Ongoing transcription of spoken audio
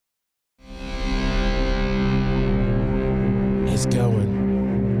going.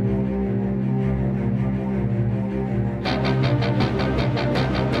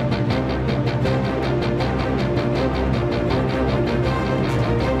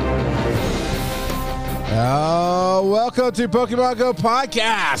 Welcome to Pokemon Go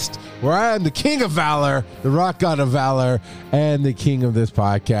Podcast, where I am the King of Valor, the Rock God of Valor, and the King of this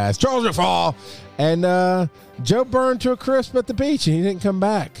podcast, Charles McFall. And Joe burned to a crisp at the beach, and he didn't come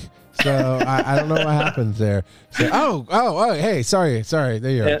back. So I don't know what happens there. So, hey, sorry.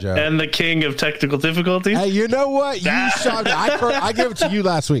 There you are, Joe. And the king of technical difficulties. Hey, you know what? You shot me. I gave it to you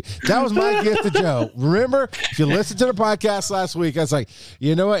last week. That was my gift to Joe. Remember, if you listened to the podcast last week, I was like,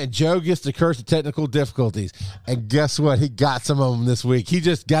 you know what? And Joe gets to curse the technical difficulties. And guess what? He got some of them this week. He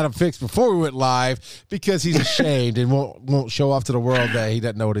just got them fixed before we went live because he's ashamed and won't show off to the world that he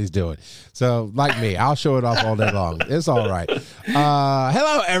doesn't know what he's doing. So, like me, I'll show it off all day long. It's all right.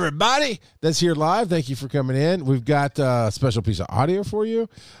 Hello, everybody that's here live. Thank you for coming in. We've got a special piece of audio for you.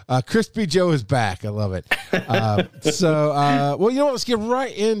 Crispy Joe is back. I love it. Well, you know what? Let's get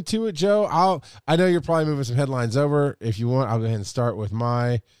right into it, Joe. I know you're probably moving some headlines over. If you want, I'll go ahead and start with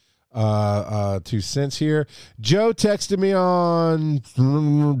my 2 cents here. Joe texted me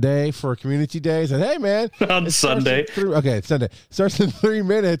on day for community day. Said, "Hey, man, on Sunday." Okay, Sunday starts in 3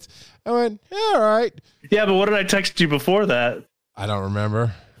 minutes. I went, yeah, all right. Yeah, but what did I text you before that? I don't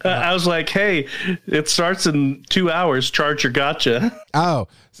remember. I was like, hey, it starts in 2 hours. Charge your gotcha. Oh,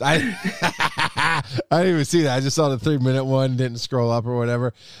 I didn't even see that. I just saw the 3 minute one, didn't scroll up or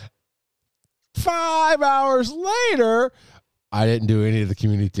whatever. 5 hours later, I didn't do any of the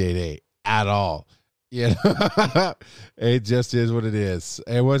community day at all. You know, it just is what it is.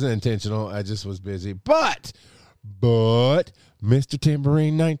 It wasn't intentional. I just was busy. But Mr.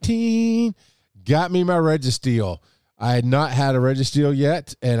 Tambourine 19 got me my Registeel. I had not had a Registeel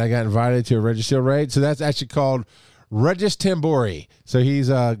yet, and I got invited to a Registeel raid. So that's actually called Regis Tambori. So he's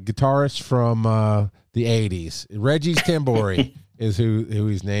a guitarist from the 80s. Regis Tambori is who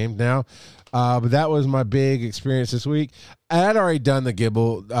he's named now. But that was my big experience this week. I had already done the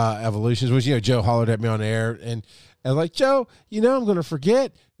Gible evolutions, which, Joe hollered at me on air. And I was like, Joe, I'm going to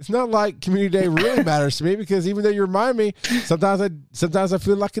forget. It's not like Community Day really matters to me because even though you remind me, sometimes I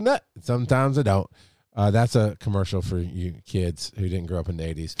feel like a nut. Sometimes I don't. That's a commercial for you kids who didn't grow up in the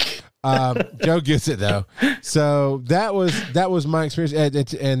 80s. Joe gets it though. So that was my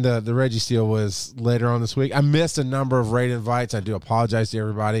experience. And the Registeel was later on this week. I missed a number of raid invites. I do apologize to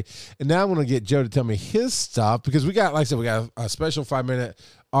everybody. And now I'm going to get Joe to tell me his stuff because we got a special 5 minute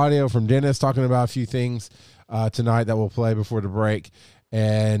audio from Dennis talking about a few things tonight that we'll play before the break.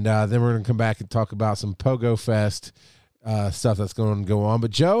 And then we're going to come back and talk about some Pogo Fest stuff that's going to go on.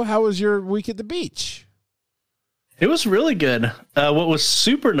 But Joe, how was your week at the beach? It was really good. What was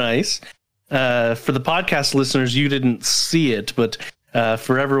super nice for the podcast listeners, you didn't see it, but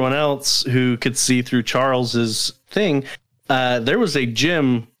for everyone else who could see through Charles's thing, there was a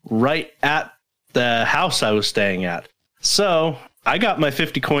gym right at the house I was staying at. So I got my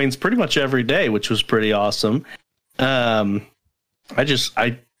 50 coins pretty much every day, which was pretty awesome. I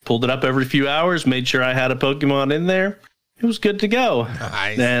pulled it up every few hours, made sure I had a Pokemon in there. It was good to go.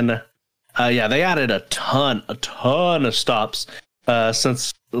 Nice. And they added a ton of stops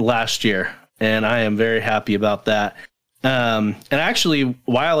since last year, and I am very happy about that. And actually,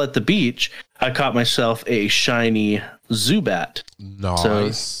 while at the beach, I caught myself a shiny Zubat. Nice.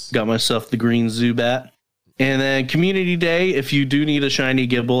 So got myself the green Zubat. And then Community Day, if you do need a shiny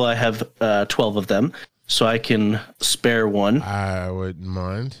Gible, I have 12 of them, so I can spare one. I wouldn't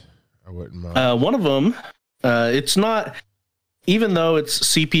mind. One of them, it's not... Even though it's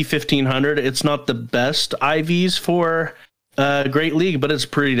CP 1500, it's not the best IVs for Great League, but it's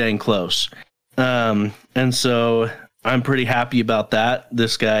pretty dang close. And so I'm pretty happy about that.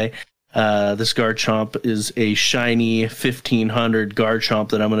 This guy, this Garchomp is a shiny 1500 Garchomp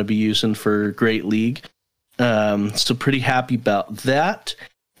that I'm going to be using for Great League. So pretty happy about that.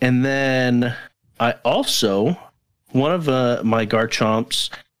 And then I also, one of my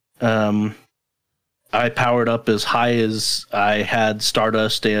Garchomps, I powered up as high as I had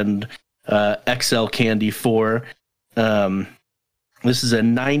Stardust and XL Candy for. This is a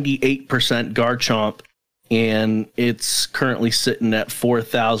 98% Garchomp, and it's currently sitting at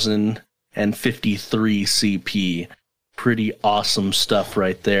 4,053 CP. Pretty awesome stuff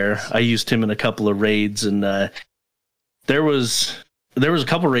right there. I used him in a couple of raids, and there was a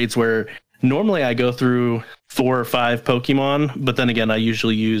couple raids where normally I go through 4 or 5 Pokemon, but then again, I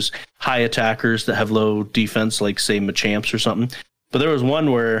usually use high attackers that have low defense, like say Machamps or something. But there was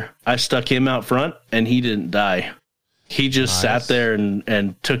one where I stuck him out front and he didn't die. He just sat there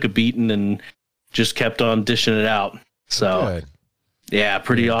and took a beating and just kept on dishing it out. So Yeah,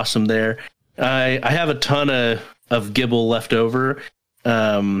 pretty awesome there. I have a ton of Gibble left over.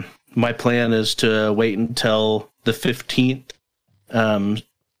 My plan is to wait until the 15th,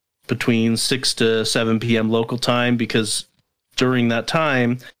 between 6 to 7 p.m. local time, because during that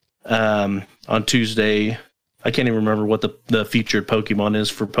time, on Tuesday, I can't even remember what the featured Pokemon is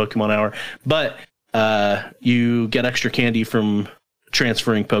for Pokemon Hour, but you get extra candy from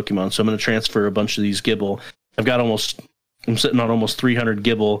transferring Pokemon. So I'm going to transfer a bunch of these Gibble. I'm sitting on almost 300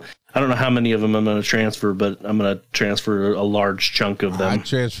 Gibble. I don't know how many of them I'm going to transfer, but I'm going to transfer a large chunk of them. I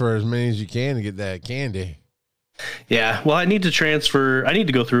transfer as many as you can to get that candy. Yeah, well, I need to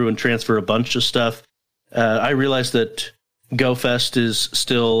go through and transfer a bunch of stuff. I realize that GoFest is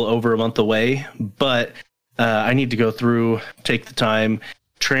still over a month away, but I need to go through, take the time,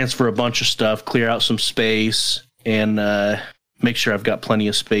 transfer a bunch of stuff, clear out some space, and make sure I've got plenty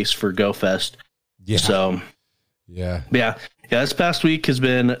of space for GoFest. Yeah. So, yeah. This past week has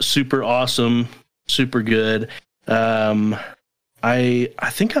been super awesome, super good. I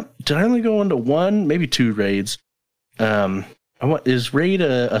think did I only go into one, maybe two raids? Is raid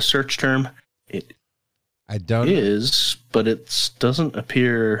a search term? I don't is, but it doesn't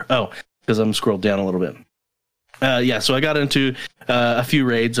appear. Oh, because I'm scrolled down a little bit. So I got into a few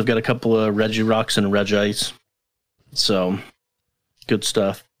raids. I've got a couple of Regirocks and Regice. So good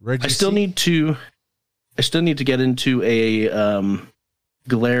stuff. I still need to get into a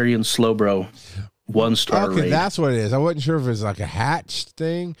Galarian Slowbro 1-star okay, raid. That's what it is. I wasn't sure if it's like a hatch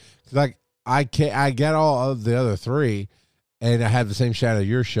thing. Like I get all of the other three, and I had the same shadow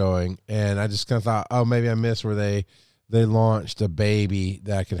you're showing, and I just kind of thought, oh, maybe I missed where they launched a baby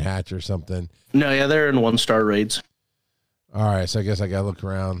that can hatch or something. No, yeah, they're in 1-star raids. All right, so I guess I gotta look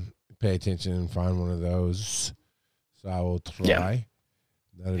around, pay attention, and find one of those. So I will try.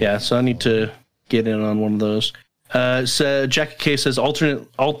 Yeah, so I need to get in on one of those. So Jackie K says,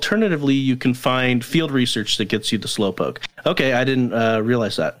 alternatively, you can find field research that gets you the Slowpoke. Okay, I didn't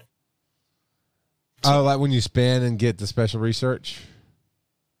realize that. Oh, like when you spin and get the special research?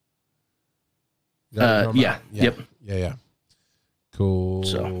 Yeah. Yep. Yeah. Cool.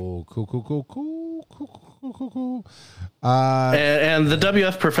 So. Cool. And the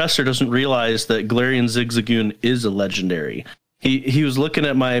WF professor doesn't realize that Galarian Zigzagoon is a legendary. He was looking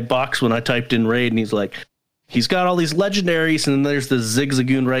at my box when I typed in raid, and he's like, he's got all these legendaries, and then there's the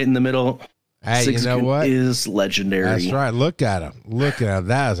Zigzagoon right in the middle. Hey, Zigzagoon, you know what? Is legendary. That's right. Look at him.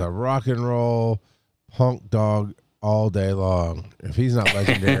 That is a rock and roll punk dog all day long. If he's not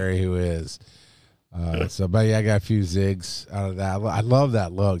legendary, who is? But yeah, I got a few zigs out of that. I love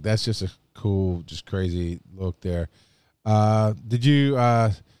that look. That's just a cool, just crazy look there. Did you?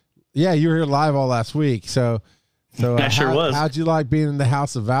 Yeah, you were here live all last week. So I sure was. How'd you like being in the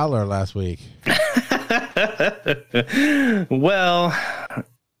House of Valor last week? Well, I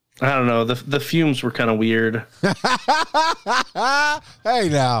don't know. The fumes were kind of weird. Hey,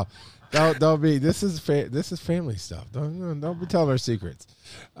 now. Don't be. This is family stuff. Don't be telling our secrets.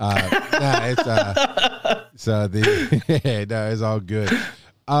 It's all good.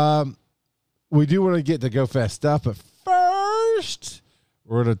 We do want to get to GoFest stuff, but first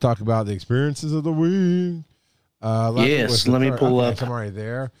we're going to talk about the experiences of the week. Yes, let me pull up. I'm already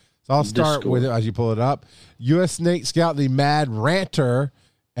there. So I'll start with it as you pull it up. U.S. Snake Scout the Mad Ranter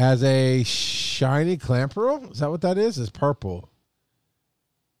as a shiny Clamperl. Is that what that is? It's purple.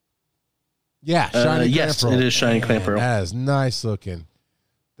 Yeah, shiny yes, Clamperl. it is shiny Clamperl. That is nice looking.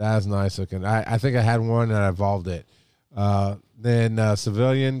 I think I had one and I evolved it. Then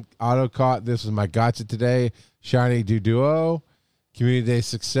Civilian Auto caught. This was my gotcha today. Shiny Duduo. Community Day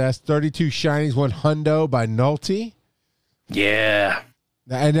success. 32 shinies, 1 hundo by Nulty. Yeah.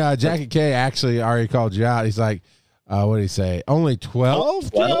 And Jackie K actually already called you out. He's like, what did he say? Only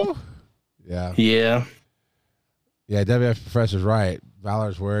 12? 12? Yeah. Yeah. Yeah, WF Professor's right.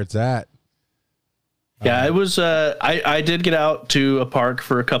 Valor's where it's at. Yeah, it was. I did get out to a park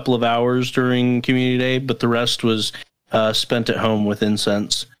for a couple of hours during Community Day, but the rest was spent at home with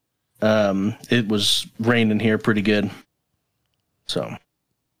incense. It was raining here pretty good. So.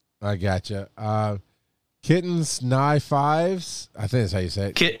 I gotcha. Kittens, Nigh Fives. I think that's how you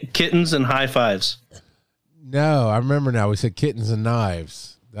say it. Kittens and high fives. No, I remember now. We said kittens and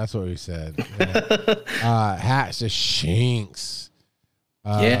knives. That's what we said. Yeah. Hats, just shinks.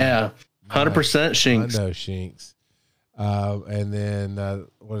 Yeah. 100% Shinx. No Shinx. And then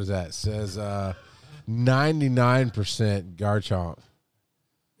what is that? It says 99% Garchomp.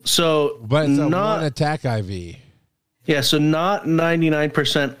 So, but it's not one attack IV. Yeah, so not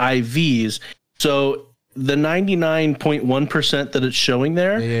 99% IVs. So the 99.1% that it's showing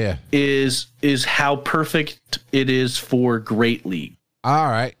there is how perfect it is for Great League. All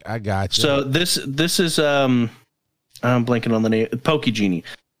right, I got you. So this is I'm blanking on the name, Pokegenie.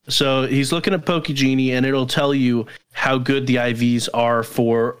 So he's looking at Pokegenie, and it'll tell you how good the IVs are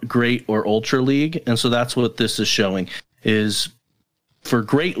for Great or Ultra League, and so that's what this is showing. Is for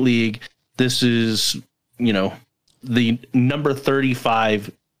Great League, this is the number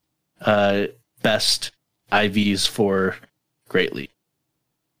 35 best IVs for Great League.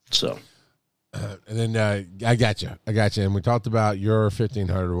 So. And then I got you. And we talked about your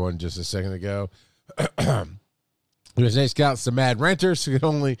 1500 one just a second ago. There's Nate Scouts, the Mad Renters, who could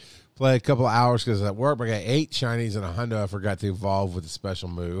only play a couple of hours because at work. I got 8 shinies and a hundo. I forgot to evolve with a special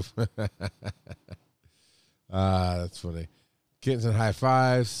move. That's funny. Kittens and high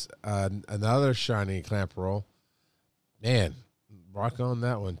fives. Another shiny clamp roll. Man, rock on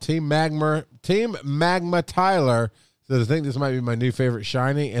that one. Team Magma Tyler says, I think this might be my new favorite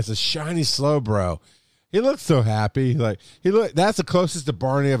shiny. It's a shiny Slowbro. He looks so happy. That's the closest to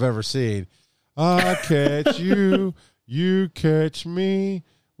Barney I've ever seen. I catch you, you catch me.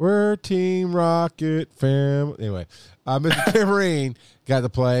 We're Team Rocket fam. Anyway, Mr. Tamarine got to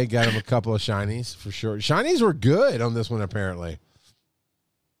play. Got him a couple of shinies for sure. Shinies were good on this one apparently.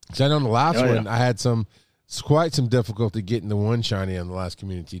 So I know on the last one I had quite some difficulty getting the one shiny on the last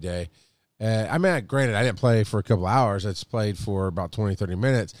community day. Granted, I didn't play for a couple of hours. I just played for about 20, 30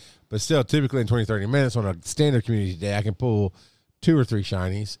 minutes. But still, typically in 20, 30 minutes on a standard community day, I can pull 2 or 3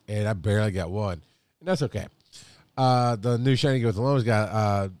 shinies, and I barely got one. And that's okay. The new shiny goes alone has got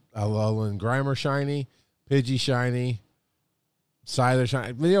a Alolan Grimer shiny, Pidgey shiny, Scyther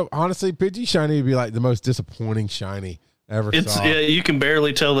shiny. Honestly, Pidgey shiny would be like the most disappointing shiny I ever saw. Yeah, you can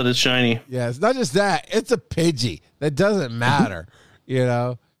barely tell that it's shiny. Yeah, it's not just that. It's a Pidgey. That doesn't matter,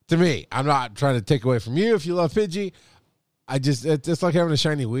 To me, I'm not trying to take away from you if you love Pidgey. It's like having a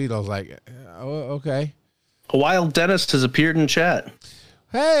shiny Weedle. I was like, oh, okay. A Wild Dennis has appeared in chat.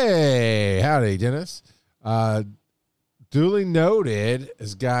 Hey, howdy, Dennis. Duly noted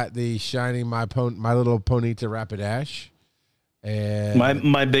has got the shiny My Little Ponyta Rapidash. And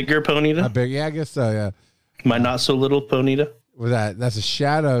my bigger Ponyta? Yeah, I guess so, yeah. My not so little Ponyta? That's a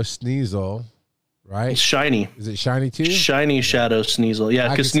Shadow Sneasel. Right? It's shiny. Is it shiny too? Shiny Shadow Sneasel. Yeah,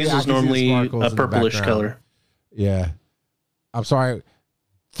 because Sneasel's normally a purplish color. Yeah. I'm sorry.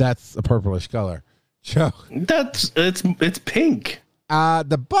 That's a purplish color. So it's pink.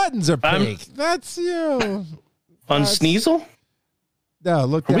 The buttons are pink. That's you. On Sneasel? No,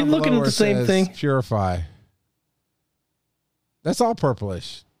 look down Are we looking at the same thing? Purify. That's all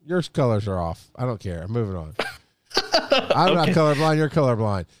purplish. Your colors are off. I don't care. I'm moving on. I'm not colorblind. You're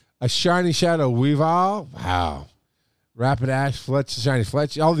colorblind. A shiny Shadow Weavile. Wow. Rapidash, Fletch, shiny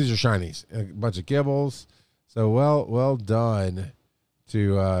Fletch. All these are shinies. A bunch of Gibbles. So well done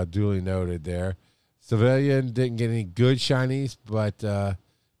to duly noted there. Civilian didn't get any good shinies, but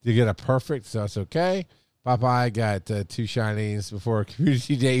did get a perfect, so that's okay. Popeye got 2 shinies before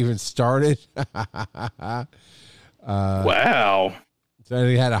community day even started. Wow. So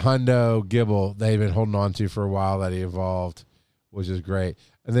he had a hundo Gibble they've been holding on to for a while that he evolved, which is great.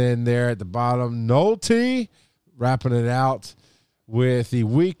 And then there at the bottom, Nolte wrapping it out with the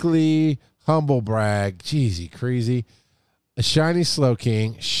weekly humble brag. Jeezy, crazy. A shiny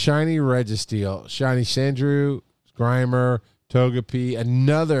Slowking, shiny Registeel, shiny Sandrew, Grimer, Togepi,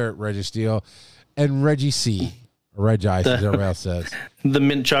 another Registeel, and Reggie C. Or Regice, as everybody else says. The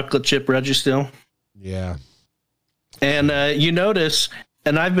mint chocolate chip Registeel. Yeah. And you notice,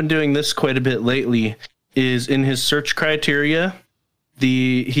 and I've been doing this quite a bit lately, is in his search criteria,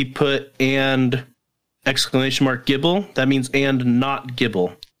 he put and exclamation mark Gibble. That means and not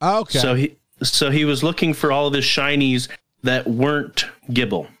Gibble. Okay. So he was looking for all of his shinies that weren't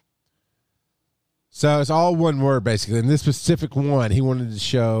Gibble. So it's all one word, basically. In this specific one, he wanted to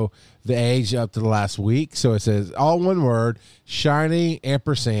show the age up to the last week. So it says all one word, shiny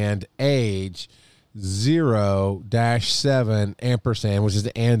ampersand age 0-7 ampersand, which is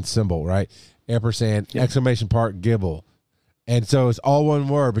the and symbol, right? Ampersand, yeah. Exclamation mark, Gibble. And so it's all one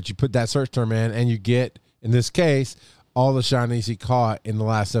word, but you put that search term in and you get, in this case, all the shinies he caught in the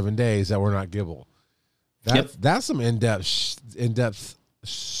last 7 days that were not Gibble. That's some in-depth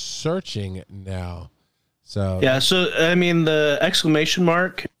searching now. So yeah, so I mean the exclamation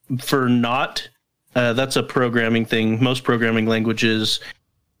mark for not, that's a programming thing. Most programming languages,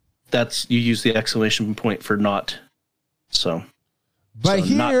 you use the exclamation point for not. But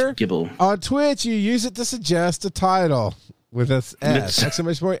here not Gibble. On Twitch, you use it to suggest a title with this S.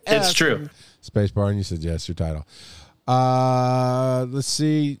 Exclamation point S. It's true. Spacebar, and you suggest your title. Let's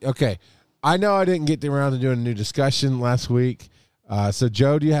see. Okay. I know I didn't get around to doing a new discussion last week. So,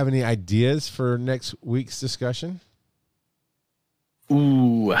 Joe, do you have any ideas for next week's discussion?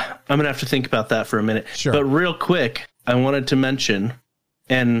 Ooh, I'm going to have to think about that for a minute. Sure. But real quick, I wanted to mention,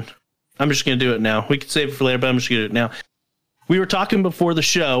 and I'm just going to do it now. We could save it for later, but I'm just going to do it now. We were talking before the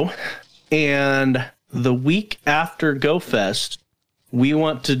show, and the week after GoFest, we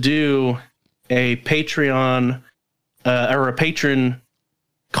want to do a Patreon or a patron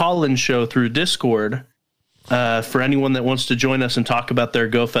call-in show through Discord for anyone that wants to join us and talk about their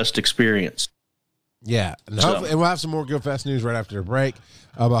GoFest experience. Yeah, and we'll have some more GoFest news right after the break.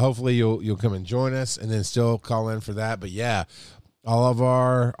 But hopefully you'll come and join us, and then still call in for that. But yeah,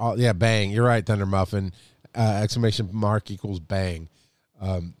 bang! You're right, Thunder Muffin! Exclamation mark equals bang.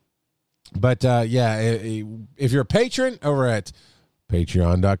 If you're a patron over at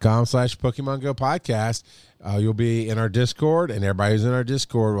patreon.com/Pokemon Go podcast, you'll be in our Discord, and everybody who's in our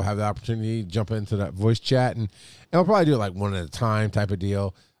Discord will have the opportunity to jump into that voice chat, and we'll probably do it like one at a time type of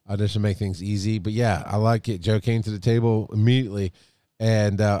deal. Just to make things easy. But yeah, I like it. Joe came to the table immediately.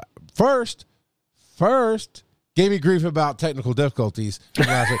 And first gave me grief about technical difficulties from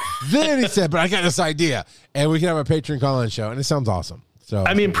last week. Then he said, but I got this idea. And we can have a Patreon call-in show. And it sounds awesome. So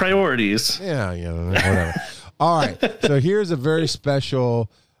I mean, priorities. Yeah, whatever. All right. So here's a very special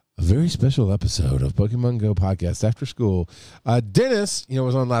episode of Pokemon Go podcast after school. Dennis,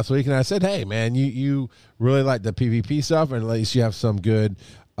 was on last week, and I said, hey, man, you really like the PvP stuff, and at least you have some good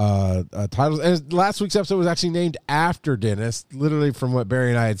titles. And last week's episode was actually named after Dennis, literally from what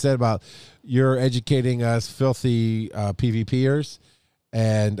Barry and I had said about you're educating us filthy PvPers.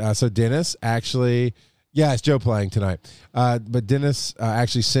 And so Dennis actually, it's Joe playing tonight. But Dennis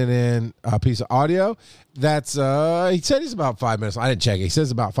actually sent in a piece of audio that's, he said it's about 5 minutes. I didn't check it. He says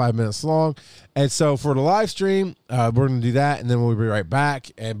about 5 minutes long. And so for the live stream, we're going to do that, and then we'll be right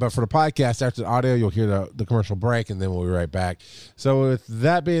back. But for the podcast, after the audio, you'll hear the commercial break, and then we'll be right back. So with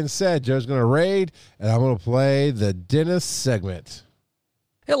that being said, Joe's going to raid, and I'm going to play the Dennis segment.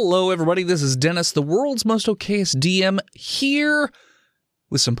 Hello, everybody. This is Dennis, the world's most okayest DM, here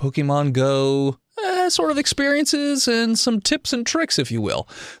with some Pokemon Go sort of experiences and some tips and tricks, if you will.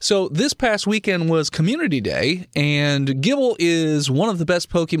 So this past weekend was Community Day, and Gible is one of the best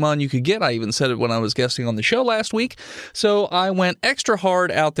Pokemon you could get. I even said it when I was guesting on the show last week. So I went extra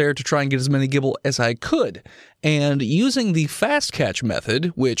hard out there to try and get as many Gible as I could. And using the fast catch method,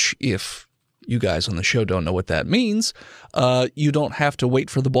 which if you guys on the show don't know what that means, you don't have to wait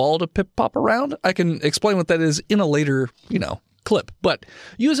for the ball to pop around. I can explain what that is in a later, clip. But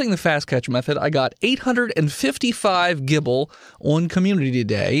using the fast catch method, I got 855 Gible on Community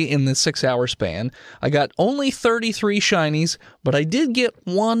Day in the 6-hour span. I got only 33 shinies, but I did get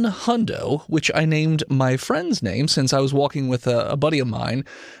one hundo, which I named my friend's name since I was walking with a buddy of mine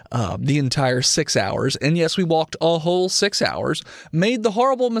the entire 6 hours. And yes, we walked a whole 6 hours, made the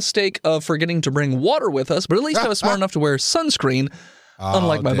horrible mistake of forgetting to bring water with us, but at least I was smart enough to wear sunscreen,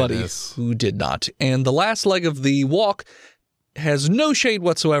 unlike my buddy who did not. And the last leg of the walk has no shade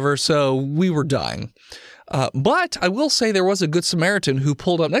whatsoever, so we were dying. But I will say there was a good Samaritan who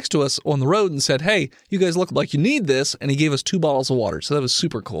pulled up next to us on the road and said, hey, you guys look like you need this, and he gave us 2 bottles of water, so that was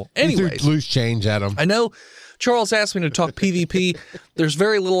super cool. Anyways, he threw loose change at him. I know Charles asked me to talk PvP. There's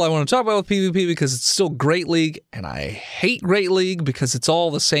very little I want to talk about with PvP because it's still Great League, and I hate Great League because it's all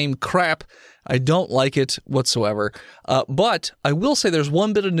the same crap. I don't like it whatsoever. But I will say there's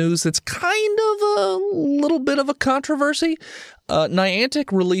one bit of news that's kind of a little bit of a controversy.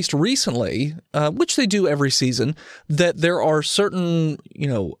 Niantic released recently, which they do every season, that there are certain,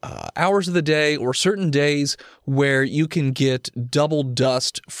 hours of the day or certain days where you can get double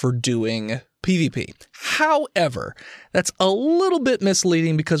dust for doing PvP. However, that's a little bit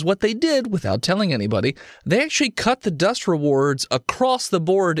misleading because what they did, without telling anybody, they actually cut the dust rewards across the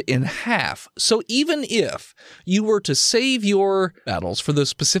board in half. So even if you were to save your battles for those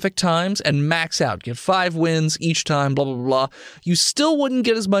specific times and max out, get 5 wins each time, blah, blah, blah, you still wouldn't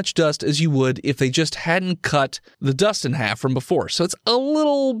get as much dust as you would if they just hadn't cut the dust in half from before. So it's a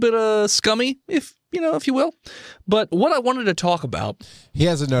little bit scummy, if you will. But what I wanted to talk about, he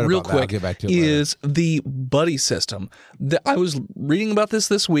has a note real about quick, that. I'll get back to it is the buddy system. I was reading about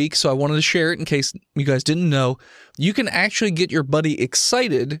this week, so I wanted to share it in case you guys didn't know. You can actually get your buddy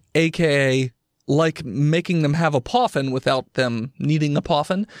excited, aka like making them have a poffin without them needing a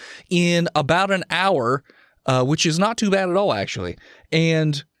poffin, in about an hour, which is not too bad at all, actually.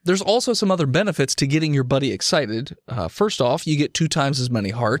 And there's also some other benefits to getting your buddy excited. First off, you get 2 times as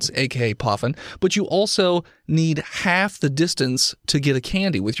many hearts, aka Poffin, but you also need half the distance to get a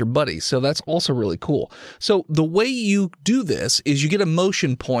candy with your buddy. So that's also really cool. So the way you do this is you get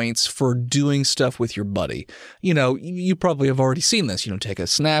emotion points for doing stuff with your buddy. You know, you probably have already seen this. You know, take a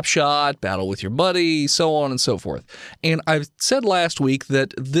snapshot, battle with your buddy, so on and so forth. And I said last week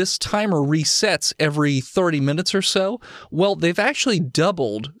that this timer resets every 30 minutes or so. Well, they've actually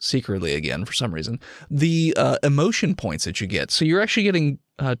doubled, secretly again for some reason, the emotion points that you get. So you're actually getting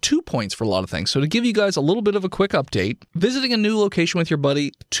 2 points for a lot of things. So to give you guys a little bit of a quick update, visiting a new location with your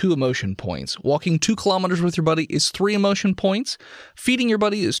buddy, 2 emotion points. Walking 2 kilometers with your buddy is 3 emotion points. Feeding your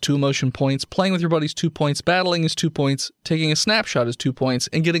buddy is 2 emotion points. Playing with your buddy is 2 points. Battling is 2 points. Taking a snapshot is 2 points.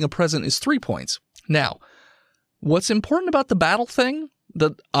 And getting a present is 3 points. Now, what's important about the battle thing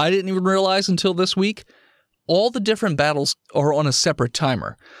that I didn't even realize until this week, all the different battles are on a separate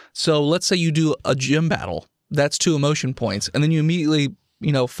timer. So let's say you do a gym battle. That's 2 emotion points. And then you immediately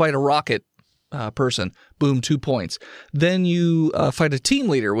fight a rocket person, boom, 2 points. Then you fight a team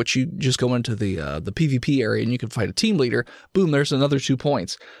leader, which you just go into the PvP area and you can fight a team leader, boom, there's another 2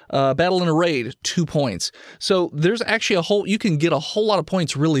 points. Battle in a raid, 2 points. So there's actually you can get a whole lot of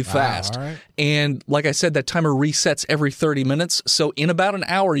points really fast. All right. And like I said, that timer resets every 30 minutes. So in about an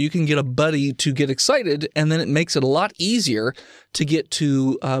hour, you can get a buddy to get excited, and then it makes it a lot easier to get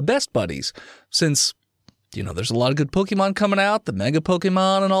to best buddies. Since there's a lot of good Pokemon coming out, the Mega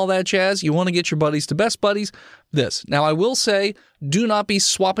Pokemon and all that jazz. You want to get your buddies to best buddies. Now, I will say, do not be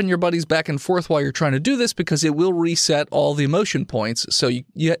swapping your buddies back and forth while you're trying to do this, because it will reset all the emotion points. So you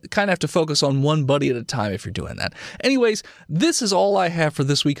kind of have to focus on one buddy at a time if you're doing that. Anyways, this is all I have for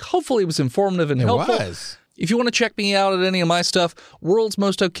this week. Hopefully it was informative and helpful. It was. If you want to check me out at any of my stuff, World's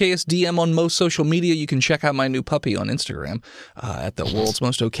Most Okayest DM on most social media. You can check out my new puppy on Instagram at the World's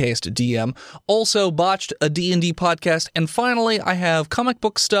Most Okayest DM. Also, Botched, a D&D podcast. And finally, I have comic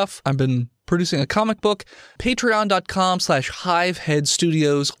book stuff. I've been producing a comic book. Patreon.com/Hivehead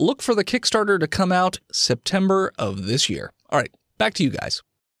Studios. Look for the Kickstarter to come out September of this year. All right, back to you guys.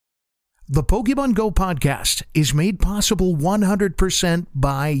 The Pokemon Go podcast is made possible 100%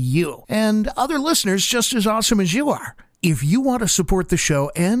 by you and other listeners just as awesome as you are. If you want to support the show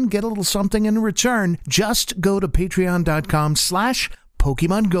and get a little something in return, just go to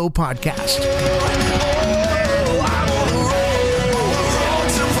patreon.com/Pokemon Go podcast.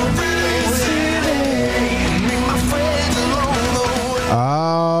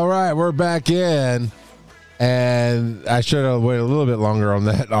 All right, we're back in. And I should have waited a little bit longer on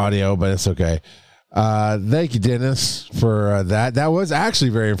that audio, but it's okay. Thank you, Dennis, for that. That was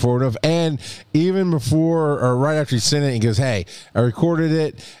actually very informative. And even before or right after he sent it, he goes, hey, I recorded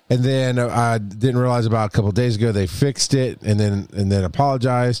it, and then I didn't realize about a couple of days ago they fixed it and then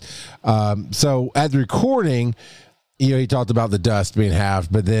apologized. So at the recording, he talked about the dust being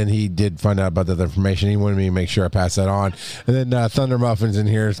halved, but then he did find out about the other information. He wanted me to make sure I pass that on. And then Thunder Muffins in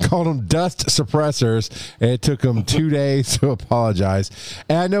here called them dust suppressors, and it took them 2 days to apologize.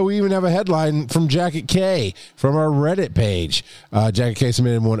 And I know we even have a headline from Jacket K from our Reddit page. Jacket K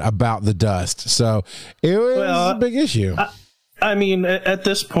submitted one about the dust. So it was a big issue. I mean, at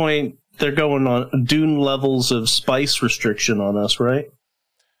this point, they're going on Dune levels of spice restriction on us, right?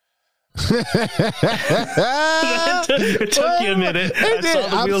 It took you a minute. I'm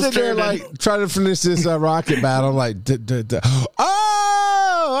sitting there like trying to finish this rocket battle. I'm like,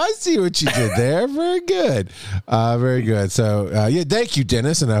 oh, I see what you did there. Very good. Very good. So, thank you,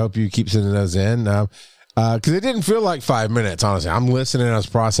 Dennis. And I hope you keep sending those in. Because it didn't feel like 5 minutes, honestly. I'm listening, I was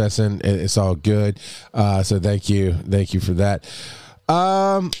processing. It's all good. So thank you. Thank you for that.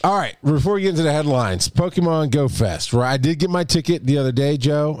 All right, before we get into the headlines, Pokemon Go Fest, where I did get my ticket the other day,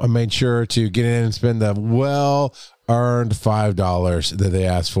 Joe. I made sure to get in and spend the well-earned $5 that they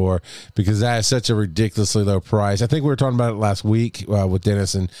asked for, because that is such a ridiculously low price. I think we were talking about it last week with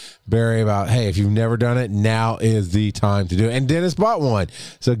Dennis and Barry about, hey, if you've never done it, now is the time to do it. And Dennis bought one,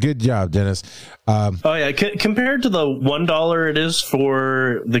 so good job, Dennis. Compared to the $1 it is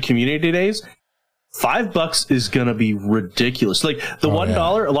for the community days, $5 is gonna be ridiculous. Like the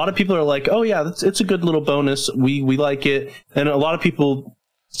 $1, a lot of people are like, "Oh yeah, it's a good little bonus. We like it." And a lot of people,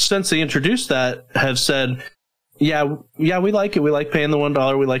 since they introduced that, have said, "Yeah, we like it. We like paying the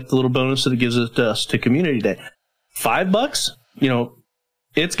 $1. We like the little bonus that it gives us to Community Day." $5,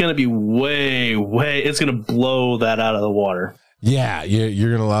 it's gonna be way. It's gonna blow that out of the water. Yeah, you're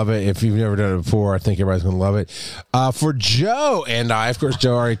going to love it. If you've never done it before, I think everybody's going to love it. For Joe and I, of course,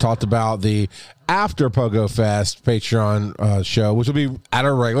 Joe already talked about the After Pogo Fest Patreon show, which will be at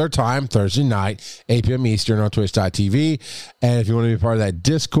a regular time, Thursday night, 8 p.m. Eastern on Twitch.tv. And if you want to be part of that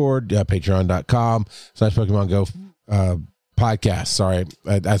Discord, patreon.com/Pokemon Go podcast. Sorry,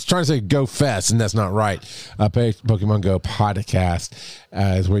 I was trying to say Go Fest, and that's not right. Pokemon Go podcast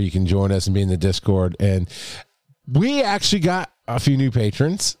is where you can join us and be in the Discord. And we actually got a few new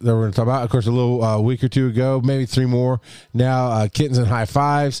patrons that we're going to talk about. Of course, a little week or two ago, maybe 3 more now. Kittens and High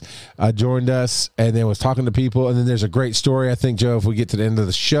Fives joined us and then was talking to people. And then there's a great story. I think, Joe, if we get to the end of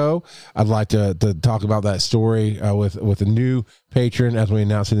the show, I'd like to talk about that story with a new patron as we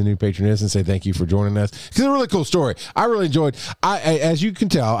announce who the new patron is and say thank you for joining us. Because it's a really cool story. I really enjoyed. As you can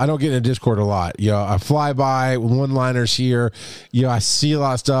tell, I don't get in a Discord a lot. I fly by one-liners here. I see a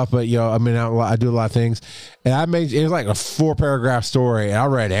lot of stuff, but I do a lot of things. And it was like a 4-paragraph story, and I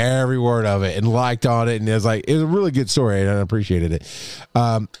read every word of it and liked on it, and it was a really good story, and I appreciated it.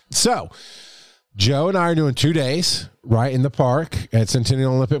 So Joe and I are doing 2 days right in the park at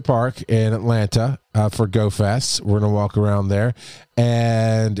Centennial Olympic Park in Atlanta for Go Fest. We're going to walk around there,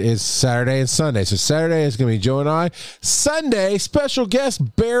 and it's Saturday and Sunday. So Saturday is going to be Joe and I. Sunday, special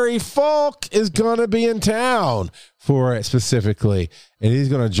guest Barry Falk is going to be in town for it specifically, and he's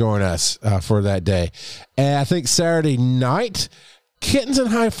going to join us for that day. And I think Saturday night, Kittens and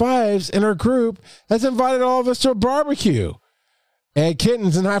High Fives in our group has invited all of us to a barbecue. And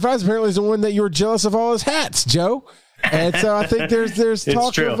Kittens and High Fives apparently is the one that you were jealous of all his hats, Joe. And so I think there's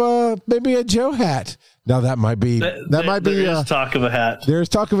talk of maybe a Joe hat. Now that might be there is talk of a hat. There's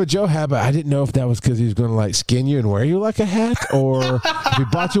talk of a Joe hat, but I didn't know if that was because he was going to skin you and wear you like a hat, or if he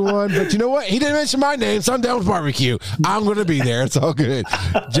bought you one. But you know what? He didn't mention my name, so I'm down with barbecue. I'm going to be there. It's all good,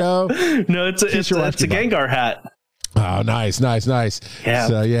 Joe. No, it's a Gengar hat. Oh, nice. Yeah.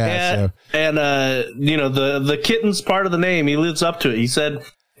 So yeah. And the Kittens part of the name, he lives up to it. He said,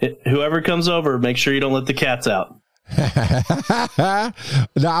 "Whoever comes over, make sure you don't let the cats out." Now,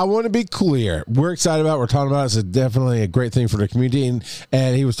 I want to be clear. We're excited about it. We're talking about it. It's definitely a great thing for the community.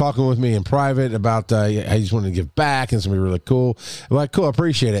 And he was talking with me in private about how he just wanted to give back, and it's going to be really cool. I'm like, cool, I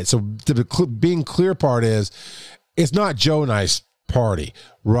appreciate it. So the being clear part is it's not Joe and I's party,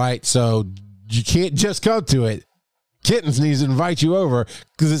 right? So you can't just come to it. Kittens needs to invite you over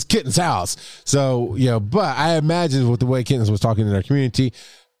because it's Kittens' house. So, but I imagine with the way Kittens was talking in our community,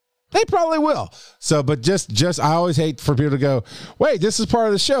 they probably will. So, but just I always hate for people to go, wait, this is part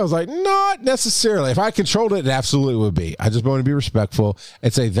of the show. It's like, not necessarily. If I controlled it, it absolutely would be. I just want to be respectful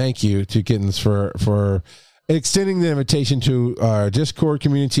and say thank you to Kittens for extending the invitation to our Discord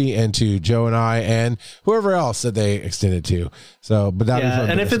community and to Joe and I and whoever else that they extended to. So, but that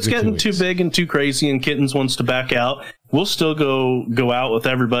and if it's getting too big and too crazy and Kittens wants to back out, we'll still go out with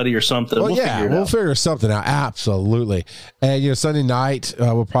everybody or something. Well, we'll figure something out. Absolutely. And, Sunday night,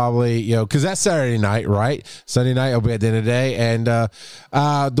 we'll probably, because that's Saturday night, right? Sunday night will be at the end of the day. And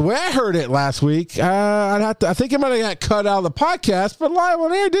the way I heard it last week, I think it might have got cut out of the podcast, but live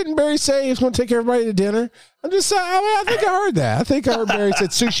on air, didn't Barry say he was going to take everybody to dinner? I'm just saying, I think I heard that. I think I heard Barry said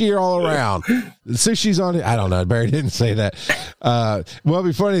sushi all around. The sushi's on it. I don't know. Barry didn't say that. What would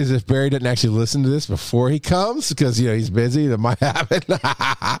be funny is if Barry didn't actually listen to this before he comes, because, he's busy. That might happen.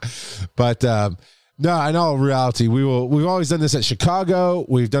 But no, in all reality, we've always done this at Chicago.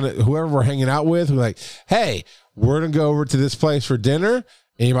 We've done it, whoever we're hanging out with, we're like, hey, we're going to go over to this place for dinner.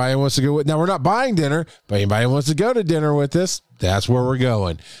 Anybody wants to go with, now we're not buying dinner, but anybody wants to go to dinner with us, that's where we're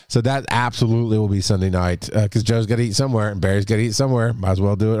going. So that absolutely will be Sunday night because Joe's got to eat somewhere and Barry's got to eat somewhere. Might as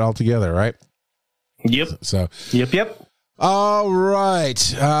well do it all together, right? Yep. So. Yep. All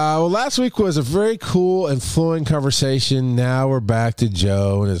right. Well, last week was a very cool and flowing conversation. Now we're back to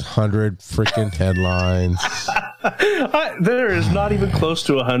Joe and his 100 freaking headlines. There is not even close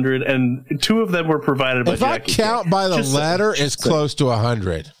to 100, and 2 of them were provided by Jackie. If I count by the letter, it's close to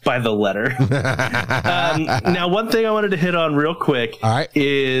 100. By the letter. Now, one thing I wanted to hit on real quick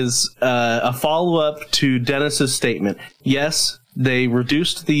is a follow-up to Dennis's statement. Yes, they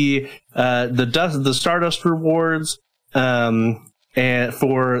reduced the Stardust rewards. And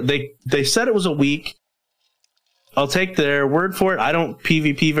they said it was a week. I'll take their word for it. I don't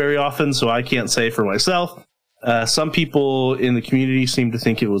PvP very often, so I can't say for myself. Some people in the community seem to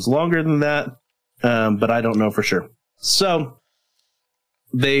think it was longer than that, but I don't know for sure. So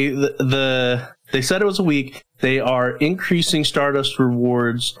they said it was a week. They are increasing Stardust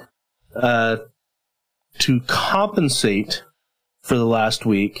rewards to compensate for the last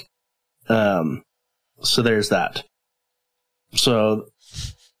week. So there's that. So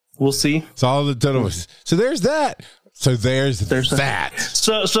we'll see. It's all the total. So there's that. So there's that.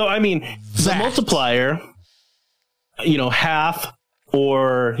 So I mean, the multiplier, half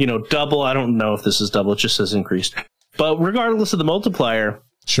or double. I don't know if this is double. It just says increased. But regardless of the multiplier,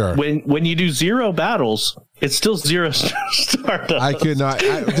 Sure. When you do 0 battles, it's still 0 Stardust. I could not.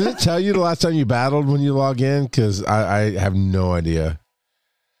 Did it tell you the last time you battled when you log in? Because I have no idea.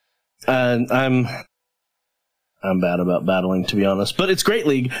 I'm bad about battling, to be honest. But it's Great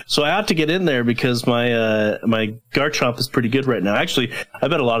League, so I have to get in there because my my Garchomp is pretty good right now. Actually, I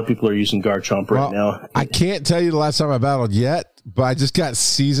bet a lot of people are using Garchomp right now. I can't tell you the last time I battled yet, but I just got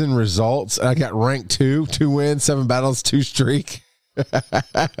season results. I got rank 2 wins, 7 battles, 2 streak.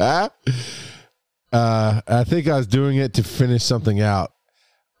 I think I was doing it to finish something out.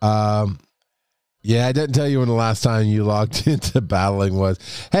 Yeah, I didn't tell you when the last time you logged into battling was.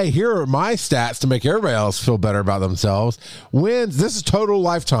 Hey, here are my stats to make everybody else feel better about themselves. Wins, this is total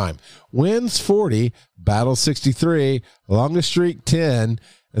lifetime. Wins 40, battles 63, longest streak 10,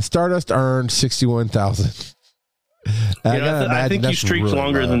 and Stardust earned 61,000. I think you streaked really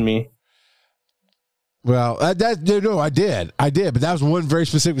longer than me. Well, no, I did, but that was one very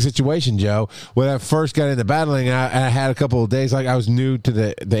specific situation, Joe. When I first got into battling, I had a couple of days, like I was new to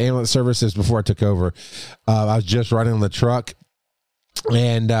the ambulance services before I took over. I was just riding on the truck,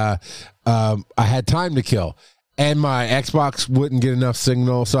 and I had time to kill, and my Xbox wouldn't get enough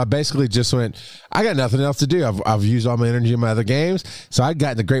signal, so I basically just went, I got nothing else to do. I've used all my energy in my other games, so I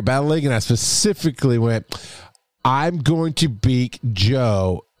got in the Great Battle League, and I specifically went, I'm going to beat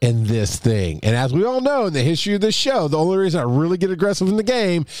Joe in this thing. And as we all know in the history of this show, the only reason I really get aggressive in the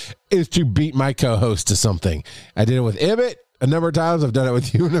game is to beat my co-host to something. I did it with Emmett a number of times. I've done it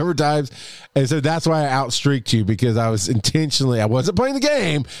with you a number of times. And so that's why I outstreaked you, because I wasn't playing the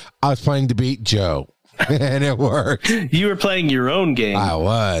game. I was playing to beat Joe. And it worked. You were playing your own game. I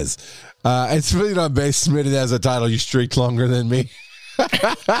was. It's really on base submitted as a title. You streaked longer than me.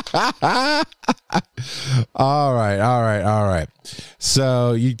 All right.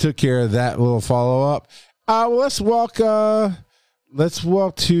 So you took care of that little follow-up. Well, let's walk to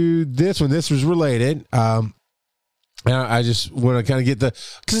this one. This was related. I just want to kind of get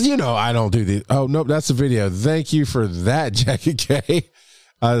because I don't do the. Oh nope, that's the video. Thank you for that, Jackie K.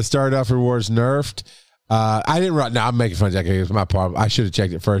 The start off rewards nerfed. I didn't write. No, I'm making fun of Jackie K. It was my problem. I should have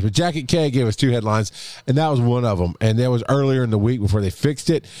checked it first. But Jackie K gave us 2 headlines, and that was one of them. And that was earlier in the week before they fixed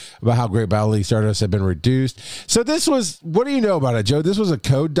it, about how Great Battle League Stardust had been reduced. So this was, what do you know about it, Joe? This was a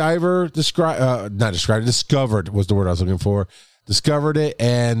code diver discovered was the word I was looking for. Discovered it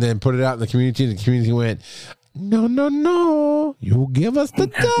and then put it out in the community, and the community went, no, you'll give us the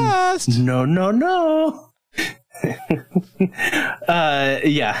dust. No.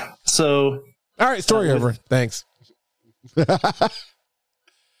 Yeah. So. All right, story over. Thanks. For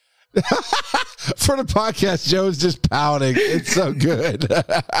the podcast, Joe's just pouting. It's so good.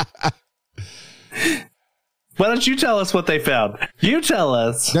 Why don't you tell us what they found? You tell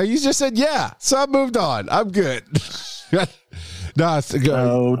us. No, you just said yeah, so I moved on. I'm good. No, it's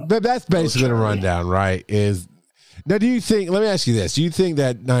good. But that's basically the rundown, right? Now, do you think, let me ask you this. Do you think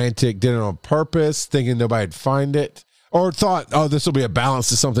that Niantic did it on purpose, thinking nobody'd find it? Or thought, this will be a balance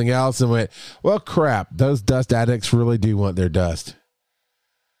to something else, and went, well, crap, those dust addicts really do want their dust.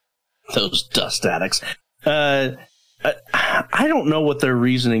 Those dust addicts. I don't know what their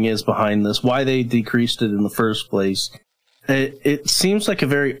reasoning is behind this, why they decreased it in the first place. It seems like a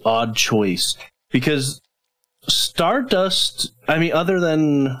very odd choice, because Stardust, I mean, other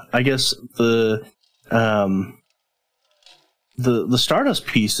than, I guess, the Stardust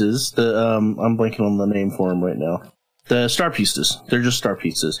pieces, I'm blanking on the name for them right now. The star pieces. They're just star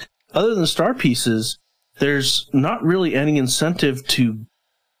pieces. Other than star pieces, there's not really any incentive to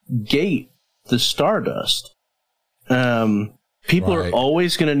gate the Stardust. People are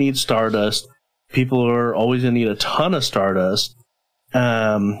always going to need Stardust. People are always going to need a ton of Stardust.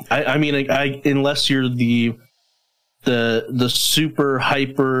 I mean, unless you're the super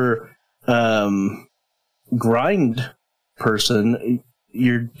hyper grind person,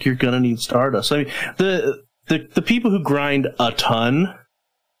 you're going to need Stardust. I mean, the people who grind a ton,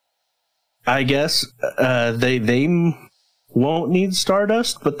 I guess, they won't need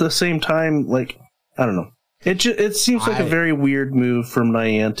Stardust, but at the same time, like, I don't know. It seems like a very weird move from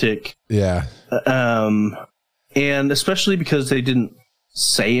Niantic. Yeah. And especially because they didn't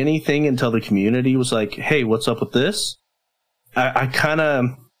say anything until the community was like, hey, what's up with this?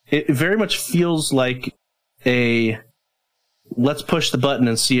 It very much feels like let's push the button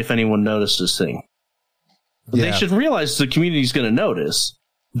and see if anyone notices thing. Yeah. They should realize the community's going to notice.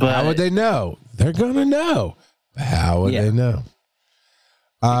 But how would they know? They're going to know. How would they know?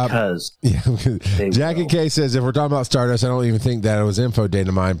 Because Jackie K says, if we're talking about Stardust, I don't even think that it was info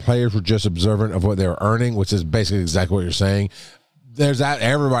data mine. Players were just observant of what they were earning, which is basically exactly what you're saying. There's that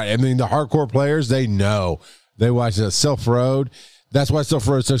everybody. I mean, the hardcore players, they know. They watch the Self Road. That's why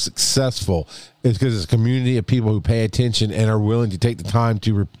Silph is so successful. It's because it's a community of people who pay attention and are willing to take the time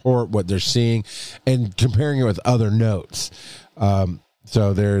to report what they're seeing and comparing it with other notes.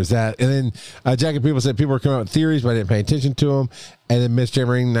 So there's that. And then Jacket People said people are coming out with theories, but I didn't pay attention to them. And then Miss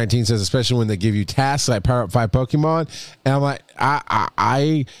Jammering 19 says, especially when they give you tasks like power up 5 Pokemon. And I'm like,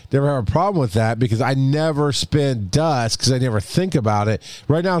 I never have a problem with that because I never spend dust because I never think about it.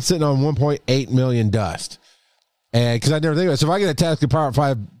 Right now I'm sitting on 1.8 million dust. And because I never think about it. So if I get a task to power up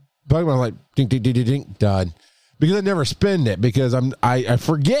 5 Pokemon, I'm like, ding, ding, ding, ding, ding, done. Because I never spend it because I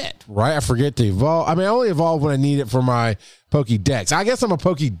forget, right? I forget to evolve. I mean, I only evolve when I need it for my Pokédex. I guess I'm a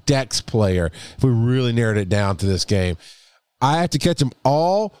Pokédex player if we really narrowed it down to this game. I have to catch them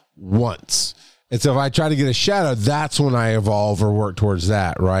all once. And so if I try to get a shadow, that's when I evolve or work towards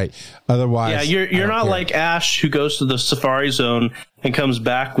that, right? Otherwise, yeah, you're not like Ash who goes to the Safari Zone and comes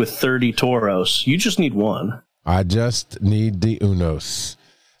back with 30 Tauros. You just need one. I just need the Unos.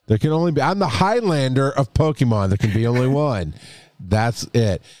 There can only be, I'm the Highlander of Pokemon. There can be only one. That's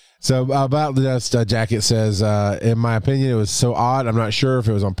it. So about the dust jacket says, in my opinion, it was so odd. I'm not sure if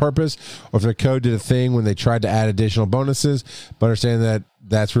it was on purpose or if the code did a thing when they tried to add additional bonuses, but understand that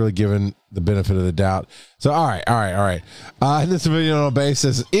that's really given the benefit of the doubt. So, all right. And this video on a base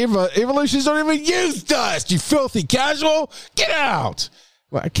says, evolutions don't even use dust, you filthy casual. Get out.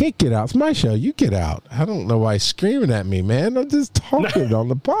 Well, I can't get out. It's my show. You get out. I don't know why he's screaming at me, man. I'm just talking on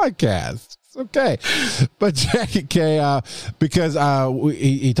the podcast. It's okay. But Jacket K, because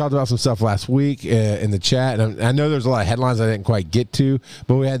he talked about some stuff last week in the chat, and I know there's a lot of headlines I didn't quite get to,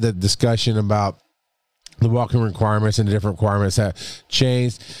 but we had the discussion about the walking requirements and the different requirements that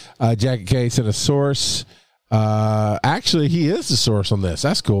changed. Jacket K sent a source. Actually, he is the source on this.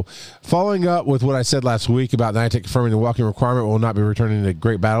 That's cool. Following up with what I said last week about Niantic confirming the walking requirement will not be returning to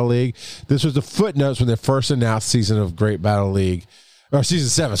Great Battle League. This was the footnotes when they first announced season of Great Battle League, or season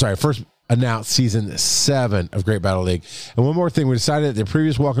 7. Sorry, first announced season 7 of Great Battle League. And one more thing, we decided that the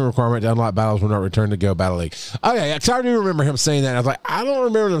previous walking requirement to unlock battles will not return to Go Battle League. Oh yeah, because I do remember him saying that. And I was like, I don't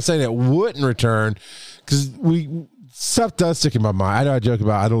remember him saying it wouldn't return because stuff does stick in my mind. I know I joke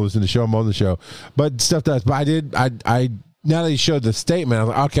about I don't listen to the show, I'm on the show, but stuff does. But I now that he showed the statement, I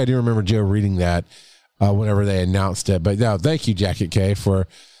was like, okay, I do remember Joe reading that whenever they announced it. But no, thank you, Jacket K, for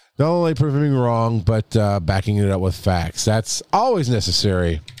not only proving me wrong, but backing it up with facts. That's always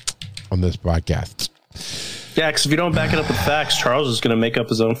necessary on this podcast. Yeah, because if you don't back it up with facts, Charles is going to make up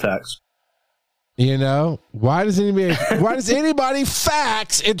his own facts. You know, why does anybody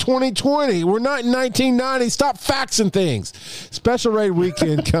fax in 2020? We're not in 1990. Stop faxing things. Special raid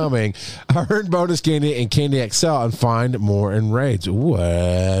weekend coming. I earned bonus candy and Candy XL and find more in raids.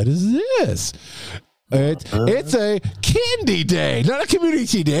 What is this? It's a candy day, not a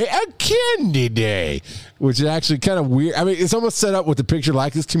community day, a candy day, which is actually kind of weird. I mean, it's almost set up with the picture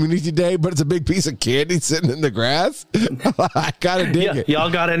like it's community day, but it's a big piece of candy sitting in the grass. I kind of dig it. Y'all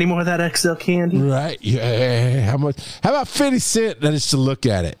got any more of that XL candy? Right. Yeah. How much? How about 50 cents? That is to look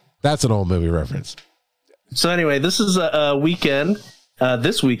at it. That's an old movie reference. So anyway, this is a weekend,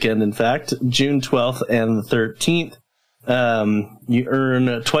 this weekend, in fact, June 12th and the 13th. You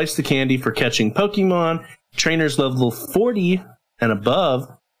earn twice the candy for catching Pokemon. Trainers level 40 and above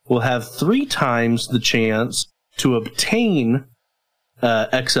will have 3 times the chance to obtain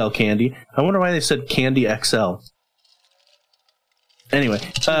XL candy. I wonder why they said Candy XL. Anyway,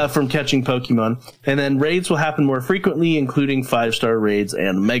 from catching Pokemon. And then raids will happen more frequently, including 5-star raids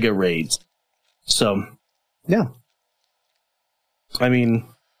and mega raids. So, yeah. I mean,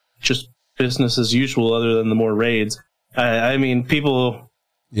 just business as usual other than the more raids. I mean, people.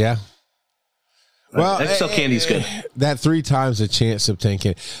 Yeah. Well, XL candy's good. That 3 times the chance to obtain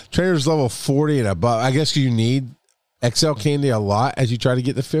candy. Trainers level 40 and above. I guess you need XL candy a lot as you try to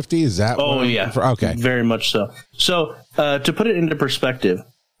get to 50. Is that? Oh, yeah. Okay. Very much so. So, to put it into perspective,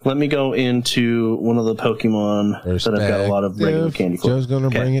 let me go into one of the Pokemon that I've got a lot of regular candy for. Joe's going to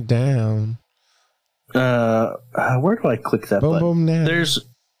bring it down. Where do I click that button? Boom, now.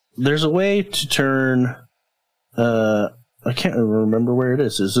 There's a way to turn. I can't remember where it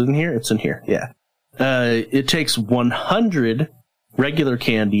is. Is it in here? It's in here. Yeah. It takes 100 regular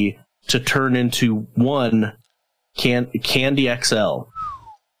candy to turn into 1 Candy XL.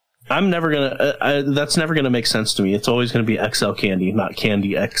 I'm never gonna. That's never gonna make sense to me. It's always gonna be XL candy, not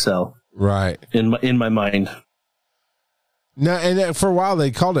Candy XL. Right. In my mind. No, and for a while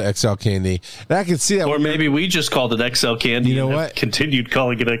they called it XL candy, and I can see that. Or maybe we just called it XL candy. You know and what? Continued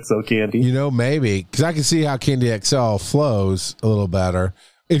calling it XL candy. You know, maybe because I can see how Candy XL flows a little better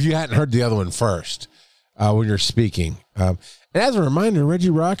if you hadn't heard the other one first when you're speaking. And as a reminder, Reggie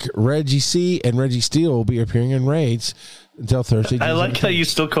Rock, Reggie C, and Reggie Steele will be appearing in raids until Thursday. I like how you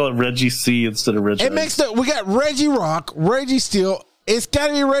still call it Reggie C instead of Reggie. It makes we got Reggie Rock, Reggie Steele. It's got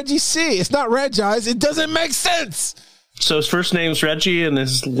to be Reggie C. It's not Regi's. It doesn't make sense. So his first name's Reggie and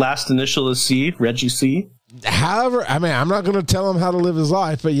his last initial is C, Reggie C. However, I mean, I'm not going to tell him how to live his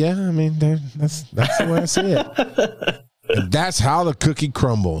life, but yeah, I mean, that's the way I see it. And that's how the cookie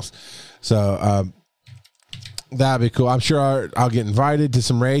crumbles. So that'd be cool. I'm sure I'll get invited to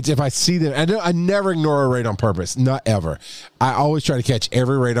some raids if I see them. I never ignore a raid on purpose, not ever. I always try to catch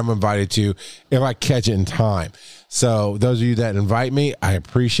every raid I'm invited to if I catch it in time. So those of you that invite me, I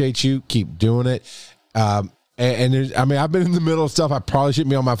appreciate you. Keep doing it. And there's, I mean, I've been in the middle of stuff I probably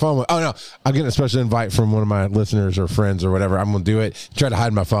shouldn't be on my phone with. Oh, no, I'll get a special invite from one of my listeners or friends or whatever. I'm going to do it, try to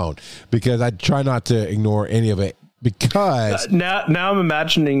hide my phone because I try not to ignore any of it because... Now I'm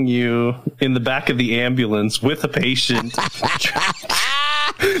imagining you in the back of the ambulance with a patient.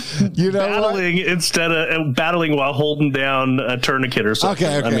 You know, battling what? Instead of battling while holding down a tourniquet or something.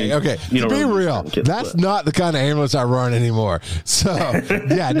 Okay. To be real, that's not the kind of ambulance I run anymore. So,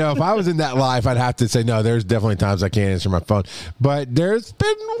 yeah, no, if I was in that life, I'd have to say, no, there's definitely times I can't answer my phone. But there's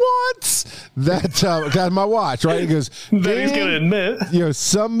been once that, got my watch, right? It goes, that he's going to admit. You know,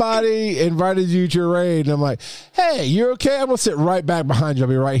 somebody invited you to a raid, and I'm like, hey, you okay? I'm going to sit right back behind you. I'll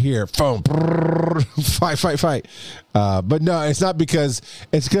be right here. Phone. Fight. But no, it's not because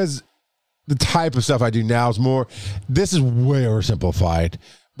it's because the type of stuff I do now is more, this is way oversimplified,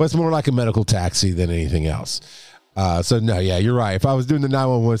 but it's more like a medical taxi than anything else. So no, yeah, you're right. If I was doing the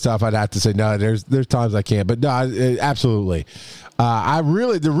 911 stuff, I'd have to say, no, there's times I can't, but no, absolutely.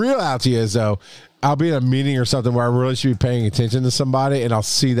 The reality is though, I'll be in a meeting or something where I really should be paying attention to somebody and I'll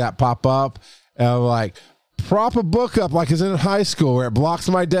see that pop up and I'm like, prop a book up like it's in high school where it blocks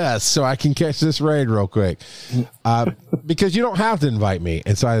my desk so I can catch this raid real quick. Because you don't have to invite me.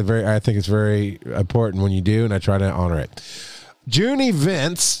 And so I think it's very important when you do, and I try to honor it. June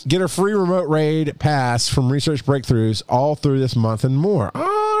events, get a free remote raid pass from Research Breakthroughs all through this month and more. All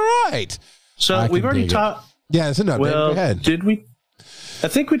right. So we've already talked. Yeah, it's enough. Well, go ahead. Did we? I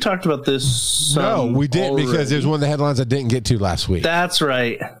think we talked about this. No, we didn't because it was one of the headlines I didn't get to last week. That's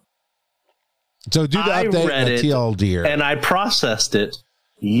right. So do the update on TLD. And I processed it.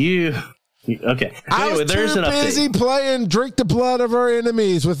 Okay. Anyway, I was there's too an update. busy playing Drink the Blood of Our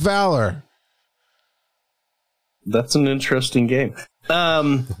Enemies with Valor. That's an interesting game.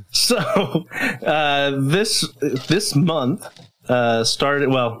 So this month started.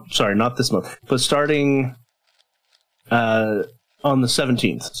 Well, sorry, not this month, but starting on the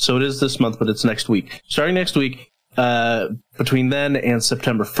 17th. So it is this month, but it's next week. Starting next week, between then and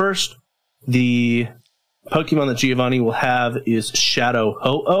September 1st. The Pokemon that Giovanni will have is Shadow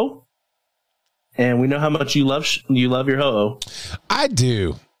Ho-Oh, and we know how much you love your Ho-Oh. I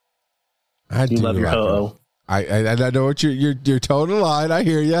do. You love your Ho-Oh. I know what you're towing a line. I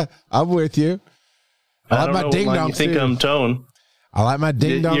hear you. I'm with you. I like my ding dongs. You think I'm towing? I like my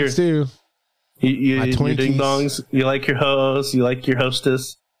ding dongs too. Your ding dongs. You like your Ho-Ohs. You like your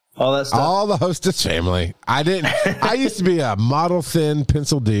Hostess. All that stuff. All the Hostess family. I used to be a model thin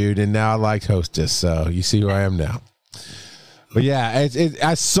pencil dude, and now I like Hostess. So you see who I am now. But yeah,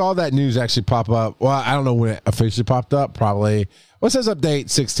 I saw that news actually pop up. Well, I don't know when it officially popped up. Probably. Well, it says update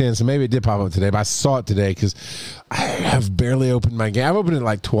 6:10, so maybe it did pop up today. But I saw it today because I have barely opened my game. I've opened it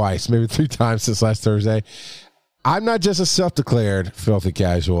like twice, maybe 3 times since last Thursday. I'm not just a self-declared filthy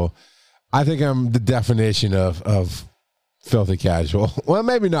casual. I think I'm the definition of filthy casual. Well,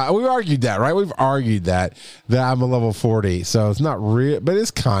 maybe not. We argued that, right? We've argued that I'm a level 40, so it's not real, but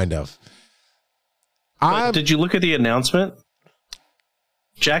it's kind of. Did you look at the announcement?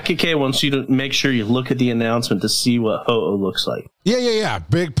 Jackie K wants you to make sure you look at the announcement to see what Ho-Oh looks like. Yeah.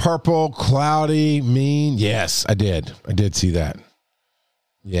 Big purple, cloudy, mean. Yes, I did. I did see that.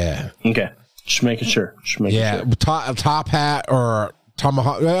 Yeah. Okay. Just making sure. Yeah. Top hat or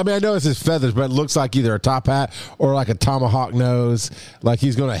tomahawk. I mean, I know it's his feathers, but it looks like either a top hat or like a tomahawk nose. Like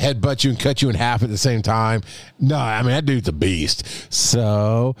he's going to headbutt you and cut you in half at the same time. No, I mean, that dude's a beast.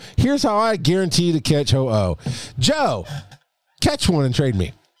 So here's how I guarantee you to catch Ho-Oh. Joe, catch one and trade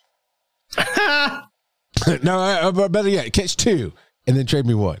me. No, better yet, catch 2 and then trade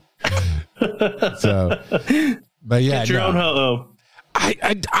me 1. So, but yeah, get your own Ho-Oh.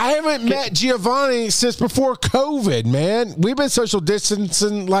 I haven't met Giovanni since before COVID, man. We've been social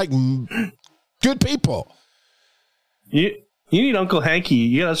distancing like good people. You need Uncle Hanky.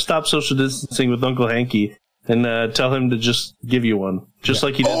 You gotta stop social distancing with Uncle Hanky and tell him to just give you one, just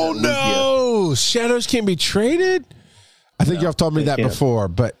like he did. Oh no, Shadows can't be traded. I think y'all told me that before,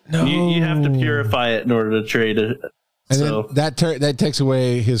 but no, you have to purify it in order to trade it. And So then that takes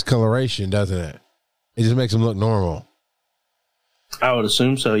away his coloration, doesn't it? It just makes him look normal. I would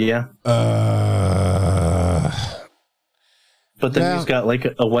assume so, yeah. But then he's got like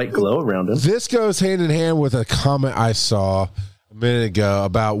a white glow around him. This goes hand in hand with a comment I saw a minute ago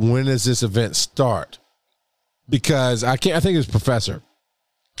about when does this event start? Because I think it was Professor.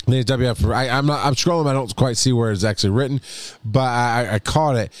 I'm scrolling. I don't quite see where it's actually written, but I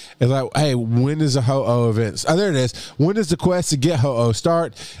caught it. It's like, hey, when does the Ho-Oh event? Oh, there it is. When does the quest to get Ho-Oh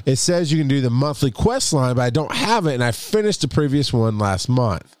start? It says you can do the monthly quest line, but I don't have it, and I finished the previous one last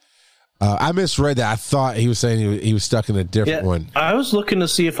month. I misread that. I thought he was saying he was stuck in a different one. I was looking to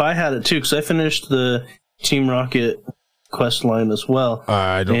see if I had it too, because I finished the Team Rocket quest line as well.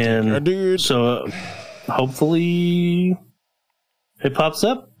 I don't think I did. So hopefully it pops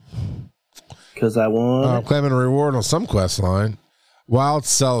up. Because I want I'm claiming a reward on some quest line. Wild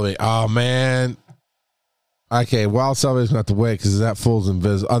Celebi. Oh, man. Okay, Wild Celebi's going to have to wait because that fool's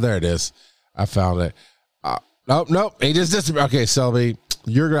invisible. Oh, there it is. I found it. Nope. He just disappeared. Okay, Celebi,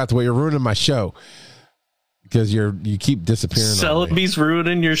 you're going to have to wait. You're ruining my show because you keep disappearing. Celebi's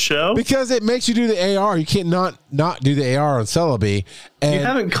ruining your show? Because it makes you do the AR. You can't not do the AR on Celebi. And you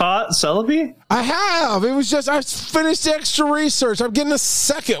haven't caught Celebi? I have. It was just, I finished the extra research. I'm getting a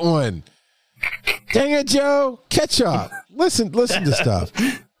second one. Dang it, Joe. Catch up. Listen to stuff.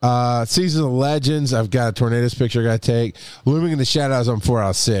 Season of Legends. I've got a Tornadoes picture I got to take. Looming in the Shadows, I'm 4 out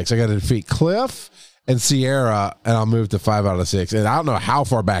of 6. I got to defeat Cliff and Sierra, and I'll move to 5 out of 6. And I don't know how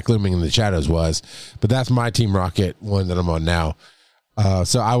far back Looming in the Shadows was, but that's my Team Rocket one that I'm on now.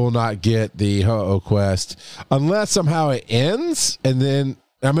 So I will not get the Ho-Oh quest unless somehow it ends. And then,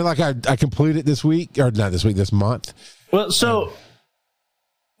 I mean, like I complete it this week, or not this week, this month. Well, so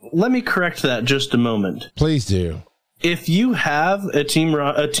let me correct that just a moment. Please do. If you have a Team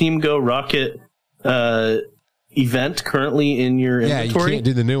Go Rocket event currently in your inventory, you can't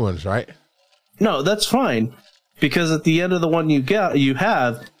do the new ones, right? No, that's fine, because at the end of the one you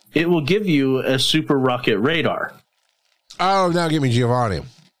have, it will give you a Super Rocket radar. Oh, now give me Giovanni.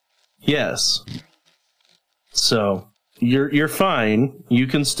 Yes. So you're fine. You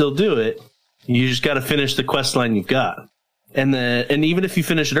can still do it. You just got to finish the quest line you've got. And even if you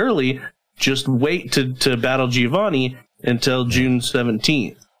finish it early, just wait to battle Giovanni until June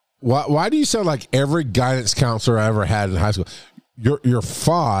 17th. Why do you sound like every guidance counselor I ever had in high school? You're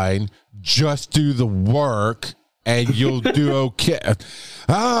fine. Just do the work and you'll do okay.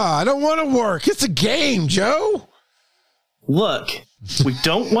 I don't want to work. It's a game, Joe. Look, we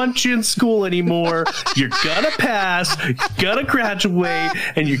don't want you in school anymore. You're gonna pass, you're gonna graduate,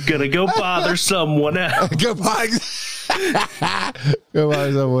 and you're gonna go bother someone else. Go bother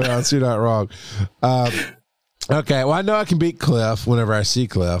someone else. You're not wrong. Okay, well, I know I can beat Cliff whenever I see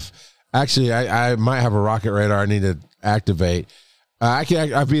Cliff. Actually, I might have a rocket radar I need to activate. I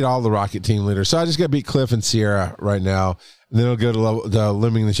beat all the rocket team leaders, so I just got to beat Cliff and Sierra right now, and then it'll go to the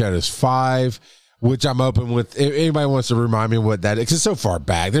Looming in the Shadows 5. Which I'm open with. If anybody wants to remind me what that is, because it's so far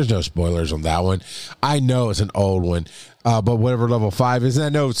back. There's no spoilers on that one. I know it's an old one, but whatever level 5 is, and I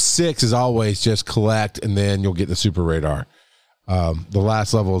know 6 is always just collect, and then you'll get the super radar. The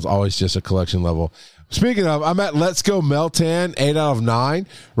last level is always just a collection level. Speaking of, I'm at Let's Go Meltan, 8 out of 9.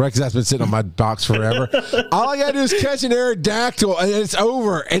 Right, because that's been sitting on my box forever. All I got to do is catch an Aerodactyl, and it's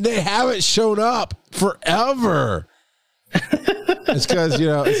over, and they haven't shown up forever. It's because,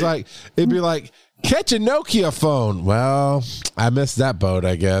 it's like, it'd be like, catch a Nokia phone. Well, I missed that boat,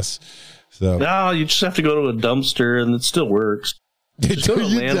 I guess. So No, you just have to go to a dumpster and it still works. Just go to a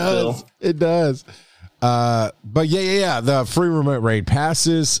landfill. It does. But yeah. The free remote raid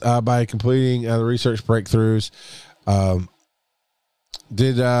passes by completing the research breakthroughs. So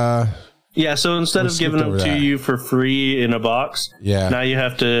instead of giving them to you for free in a box, now you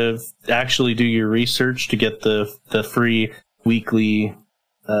have to actually do your research to get the free weekly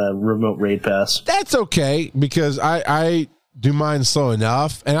remote raid pass. That's okay, because I do mine slow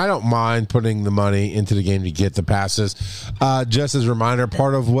enough, and I don't mind putting the money into the game to get the passes. Just as a reminder,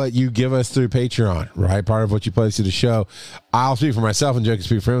 part of what you give us through Patreon, right? Part of what you place through the show. I'll speak for myself, and Joe can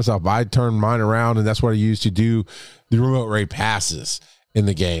speak for himself, but I turn mine around, and that's what I use to do the remote raid passes in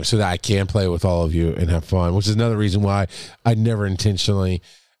the game, so that I can play with all of you and have fun, which is another reason why I never intentionally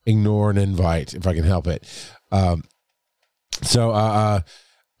ignore an invite if I can help it. So I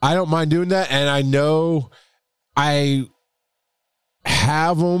don't mind doing that, and I know I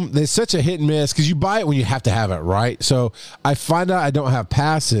have them. There's such a hit and miss because you buy it when you have to have it, right? So I find out I don't have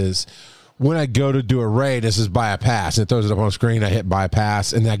passes when I go to do a raid. This is buy a pass, and it throws it up on the screen. I hit buy a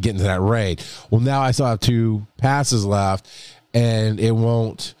pass, and then I get into that raid. Well, now I still have 2 passes left, and it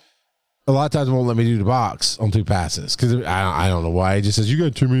won't a lot of times it won't let me do the box on 2 passes because I don't know why. It just says, you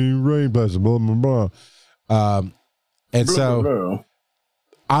got too many raid passes, blah, blah, blah. And so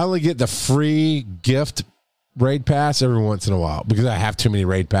I only get the free gift raid pass every once in a while because I have too many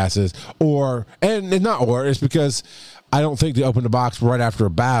raid passes, it's because I don't think to open the box right after a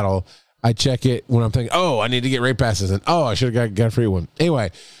battle. I check it when I'm thinking, I need to get raid passes, and I should have got a free one. Anyway,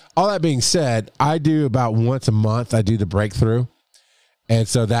 all that being said, I do about once a month. I do the breakthrough, and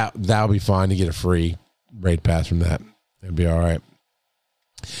so that'll be fine to get a free raid pass from that. It'll be all right.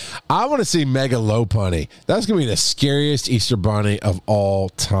 I want to see Mega Lopunny. That's gonna be the scariest Easter Bunny of all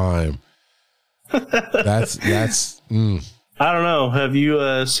time. That's I don't know. Have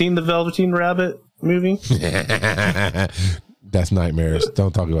you seen the Velveteen Rabbit movie? That's nightmares.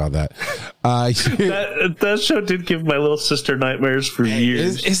 Don't talk about that. That show did give my little sister nightmares for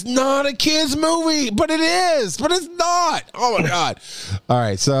years. It's not a kid's movie, but it is. But it's not. Oh my God. All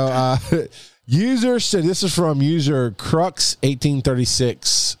right. So this is from user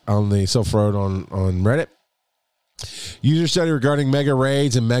Crux1836 on the Silph Road on Reddit. User study regarding mega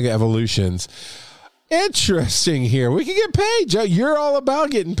raids and mega evolutions. Interesting here. We can get paid, Joe. You're all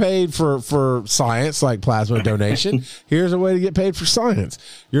about getting paid for science, like plasma donation. Here's a way to get paid for science.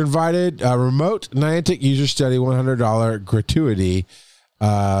 You're invited, remote Niantic user study, $100 gratuity.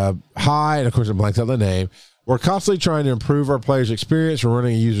 Hi, and of course it blanks out the name. We're constantly trying to improve our players' experience. We're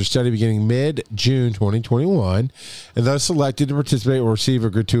running a user study beginning mid-June 2021, and those selected to participate will receive a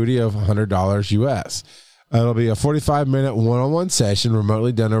gratuity of $100 US. It'll be a 45-minute one-on-one session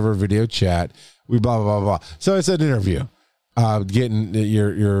remotely done over video chat. We blah, blah, blah, blah. So it's an interview. Getting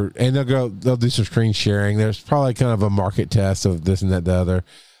your and they'll do some screen sharing. There's probably kind of a market test of this and that, the other.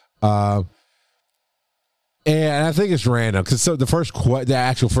 And I think it's random because the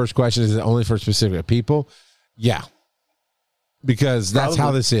actual first question is only for specific people. Yeah. Because that's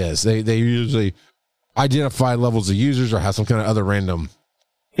how this is. They usually identify levels of users or have some kind of other random.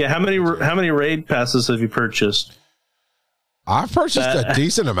 Yeah, how many raid passes have you purchased? I've purchased a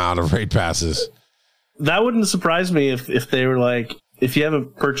decent amount of raid passes. That wouldn't surprise me if they were like, if you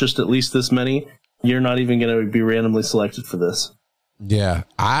haven't purchased at least this many, you're not even going to be randomly selected for this. Yeah,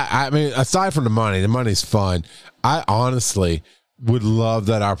 I mean, aside from the money's fun. I honestly would love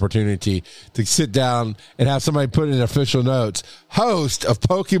that opportunity to sit down and have somebody put in official notes, host of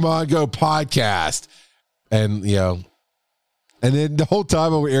Pokemon Go podcast, and and then the whole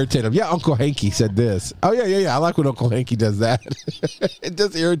time I would irritate him. Yeah, Uncle Hanky said this. Oh, yeah. I like when Uncle Hanky does that. It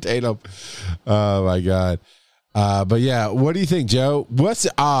does irritate him. Oh, my God. But, yeah, what do you think, Joe? What's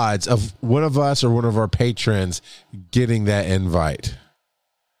the odds of one of us or one of our patrons getting that invite?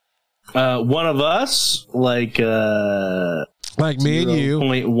 One of us, like me and you,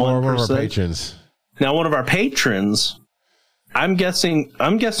 or one of our patrons. Now, one of our patrons, I'm guessing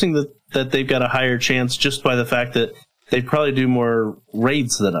that they've got a higher chance just by the fact that they probably do more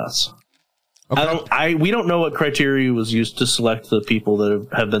raids than us. Okay. We don't know what criteria was used to select the people that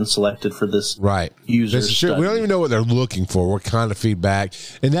have been selected for this user study. We don't even know what they're looking for, what kind of feedback,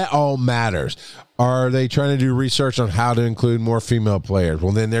 and that all matters. Are they trying to do research on how to include more female players?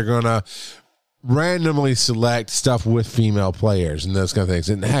 Well, then they're going to randomly select stuff with female players and those kind of things.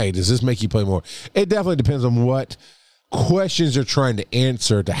 And, hey, does this make you play more? It definitely depends on what questions they're trying to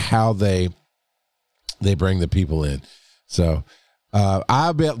answer to how they bring the people in. So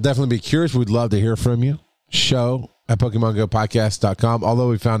I'll definitely be curious. We'd love to hear from you. Show at PokemonGoPodcast.com. Although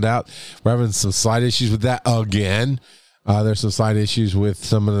we found out we're having some slight issues with that again. There's some slight issues with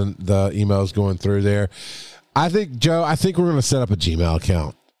some of the emails going through there. I think, Joe, we're going to set up a Gmail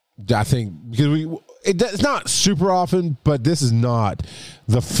account. I think because it's not super often, but this is not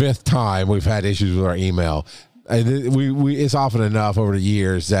the 5th time we've had issues with our email. And it's often enough over the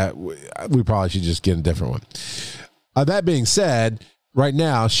years that we probably should just get a different one. That being said, right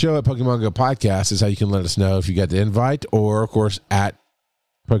now, show at Pokemon Go Podcast is how you can let us know if you got the invite, or, of course, at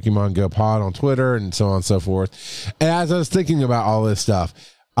Pokemon Go Pod on Twitter and so on and so forth. And as I was thinking about all this stuff,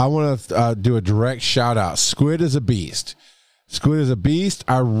 I want to do a direct shout out. Squid is a beast. Squid is a beast.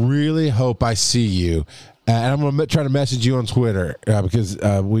 I really hope I see you. And I'm going to try to message you on Twitter because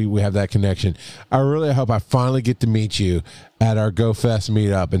we have that connection. I really hope I finally get to meet you at our Go Fest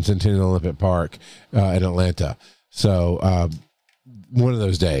meetup in Centennial Olympic Park in Atlanta. So one of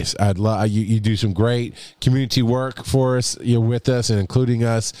those days, I'd love you do some great community work for us. You're with us and including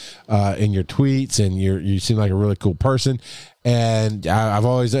us in your tweets, and you seem like a really cool person. And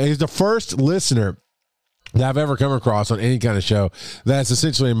he's the first listener that I've ever come across on any kind of show that's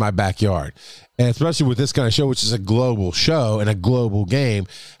essentially in my backyard. And especially with this kind of show, which is a global show and a global game,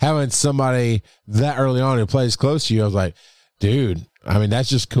 having somebody that early on who plays close to you, I was like, dude, I mean, that's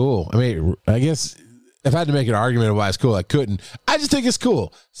just cool. I mean, I guess if I had to make an argument of why it's cool, I couldn't. I just think it's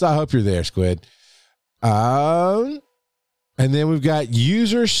cool. So I hope you're there, Squid. And then we've got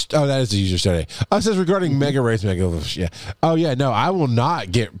users. Oh, that is the user study. Oh, it says regarding mega raids. Yeah. Oh, yeah. No, I will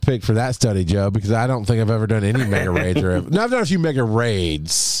not get picked for that study, Joe, because I don't think I've ever done any mega raids. No, I've done a few mega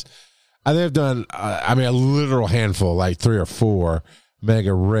raids. I think I've done, a literal handful, like 3 or 4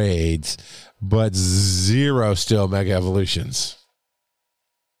 mega raids, but 0 still mega evolutions.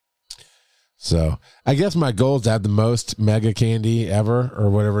 So I guess my goal is to have the most mega candy ever, or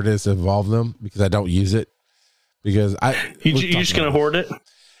whatever it is, to evolve them, because I don't use it. Because you're just gonna hoard it.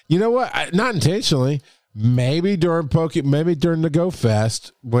 You know what? Not intentionally. Maybe during maybe during the Go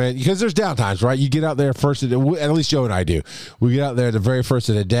Fest, because there's downtimes, right? You get out there first, at least Joe and I do. We get out there the very first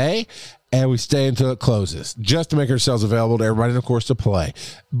of the day, and we stay until it closes, just to make ourselves available to everybody, and of course, to play.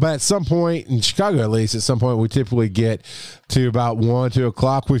 But at some point, in Chicago at least, at some point, we typically get to about 1, 2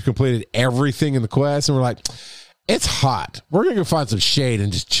 o'clock. We've completed everything in the quest, and we're like, it's hot. We're going to go find some shade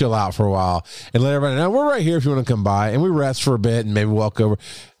and just chill out for a while and let everybody know we're right here if you want to come by. And we rest for a bit and maybe walk over,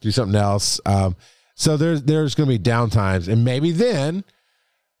 do something else. So there's going to be downtimes. And maybe then,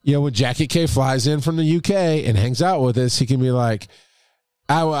 when Jacket K flies in from the UK and hangs out with us, he can be like,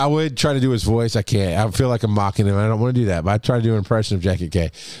 I would try to do his voice. I can't. I feel like I'm mocking him. I don't want to do that. But I try to do an impression of Jacket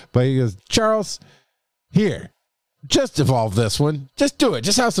K. But he goes, Charles, here, just evolve this one. Just do it.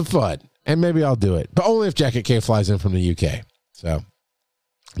 Just have some fun. And maybe I'll do it, but only if Jacket K flies in from the UK. So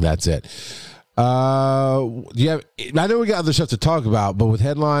that's it. I know we got other stuff to talk about, but with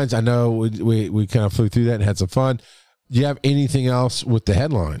headlines, I know we kind of flew through that and had some fun. Do you have anything else with the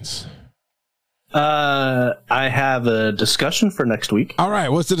headlines? I have a discussion for next week. All right.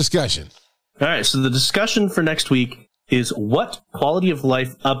 What's the discussion? All right. So the discussion for next week is, what quality of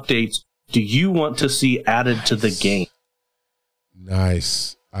life updates do you want to see added to the game?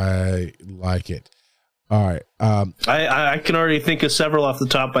 Nice. I like it. All right. I can already think of several off the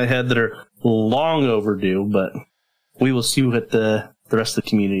top of my head that are long overdue, but we will see what the rest of the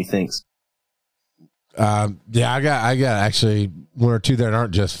community thinks. I got actually 1 or 2 that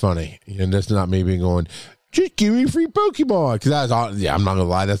aren't just funny, and that's not me being going, just give me free Pokemon, because that was all. Yeah, I'm not gonna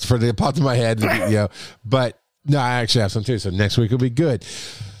lie, that's for the popped in my head, But no, I actually have some too. So next week will be good.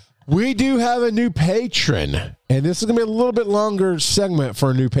 We do have a new patron, and this is going to be a little bit longer segment for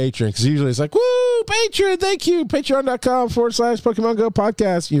a new patron, because usually it's like, woo, patron, thank you, patreon.com/Pokemon Go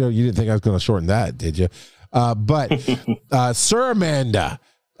podcast. You didn't think I was going to shorten that, did you? But Sir Amanda,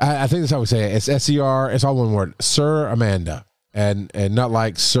 I think that's how we say it. It's SER, it's all one word, Sir Amanda, and not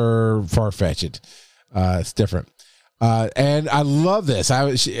like Sir Farfetch'd. It's different. And I love this. I'm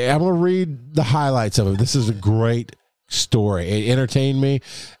going to read the highlights of it. This is a great story. It entertained me.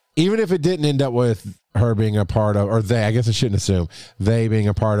 Even if it didn't end up with her being a part of, or they, I guess I shouldn't assume, they being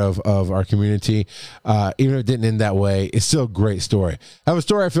a part of our community, even if it didn't end that way, it's still a great story. I have a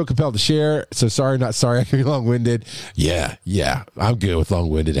story I feel compelled to share, so sorry, not sorry, I can be long-winded. Yeah, I'm good with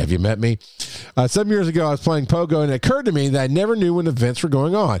long-winded. Have you met me? Some years ago, I was playing Pogo, and it occurred to me that I never knew when events were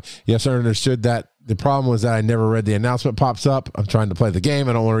going on. Yes, I understood that. The problem was that I never read the announcement pops up. I'm trying to play the game.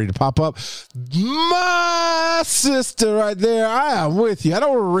 I don't want to read it pop up. My sister right there, I am with you. I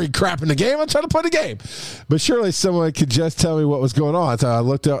don't want to read crap in the game. I'm trying to play the game. But surely someone could just tell me what was going on. So I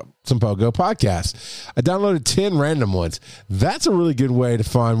looked up some Pogo podcasts. I downloaded 10 random ones. That's a really good way to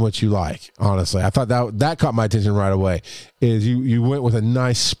find what you like, honestly. I thought that caught my attention right away, is you went with a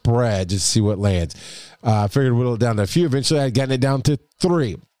nice spread just to see what lands. I figured whittle it down to a few. Eventually, I had gotten it down to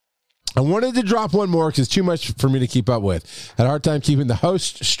 3. I wanted to drop one more because it's too much for me to keep up with. Had a hard time keeping the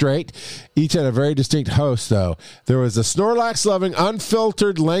host straight. Each had a very distinct host, though. There was a Snorlax-loving,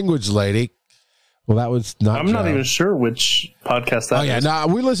 unfiltered language lady. Well, that was not I'm not even sure which podcast that is. Oh, yeah. No,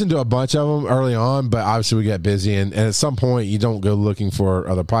 we listened to a bunch of them early on, but obviously we got busy. And at some point, you don't go looking for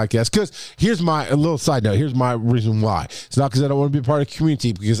other podcasts. Because here's a little side note. Here's my reason why. It's not because I don't want to be a part of the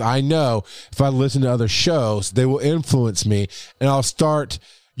community, because I know if I listen to other shows, they will influence me, and I'll start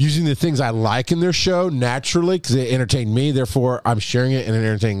using the things I like in their show naturally because they entertain me. Therefore, I'm sharing it in an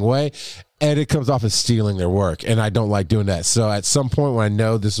entertaining way. And it comes off as stealing their work. And I don't like doing that. So at some point when I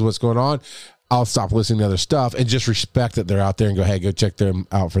know this is what's going on, I'll stop listening to other stuff and just respect that they're out there and go, hey, go check them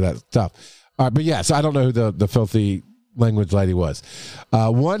out for that stuff. All right, but yeah, so I don't know who the filthy language lady was.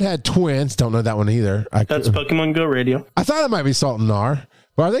 One had twins. Don't know that one either. That's Pokemon Go Radio. I thought it might be Salt and Gnar.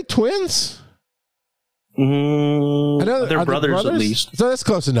 But are they twins? I know they're brothers at least. So that's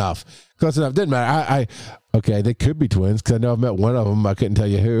close enough. Didn't matter. Okay, they could be twins because I know I've met one of them. I couldn't tell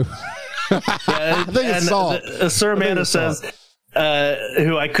you who. I think it's Salt. Sir Amanda says,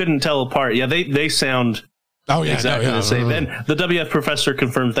 who I couldn't tell apart. Yeah, they sound Oh, yeah. exactly the same. And the WF professor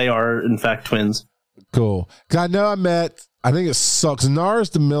confirms they are, in fact, twins. Cool. 'Cause I know I think it sucks. Nara's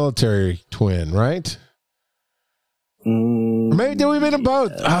the military twin, right? Maybe did we meet them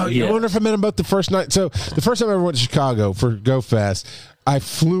both? Oh, yeah. I wonder if I met them both the first night. So the first time I ever went to Chicago for GoFest, I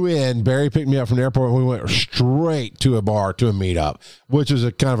flew in. Barry picked me up from the airport, and we went straight to a bar to a meetup, which was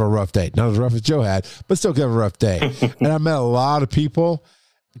a kind of a rough day. Not as rough as Joe had, but still kind of a rough day. And I met a lot of people.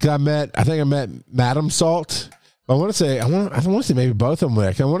 I think I met Madam Salt. I want to say maybe both of them.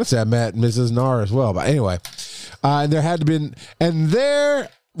 I want to say I met Mrs. Nar as well. But anyway, and there had to be, and there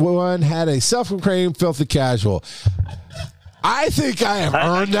one had a self-proclaimed filthy casual. I think I have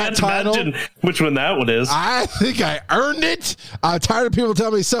earned that title. Imagine which one that one is. I think I earned it. I'm tired of people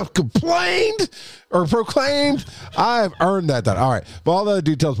telling me self-complained or proclaimed. I have earned that title. All right. But all the other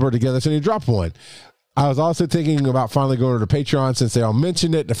details were together, so you drop one. I was also thinking about finally going to Patreon since they all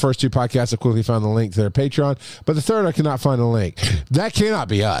mentioned it. The first two podcasts, I quickly found the link to their Patreon. But the third, I cannot find a link. That cannot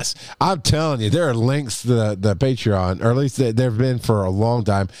be us. I'm telling you, there are links to the Patreon, or at least there have been for a long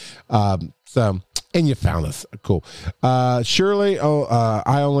time. And you found us. Cool. Shirley,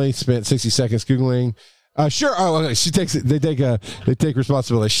 I only spent 60 seconds Googling. Sure. Oh, okay. They take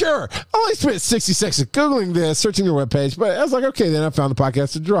responsibility. Sure. I only spent 60 seconds Googling this, searching your webpage. But I was like, okay, then I found the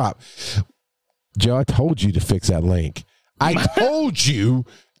podcast to drop. Joe, I told you to fix that link. I told you.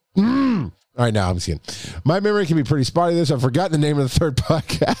 All right, now I'm just kidding. My memory can be pretty spotty this. I've forgotten the name of the third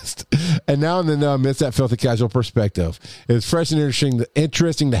podcast. And now and then I miss that filthy casual perspective. It was fresh and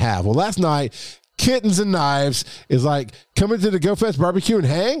interesting to have. Well, last night, Kittens and Knives is like coming to the GoFest barbecue and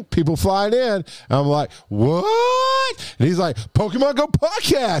hang. People flying in. And I'm like, what? And he's like, Pokemon Go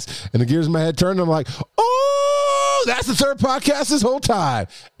podcast. And the gears in my head turned. And I'm like, oh, that's the third podcast this whole time.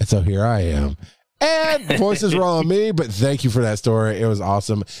 And so here I am. And voices were all on me, but thank you for that story. It was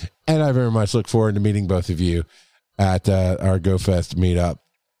awesome. And I very much look forward to meeting both of you at our GoFest meetup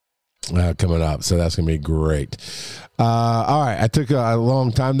coming up. So that's going to be great. All right. I took a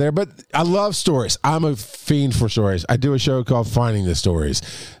long time there, but I love stories. I'm a fiend for stories. I do a show called Finding the Stories.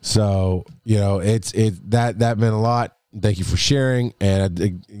 So, that meant a lot. Thank you for sharing. And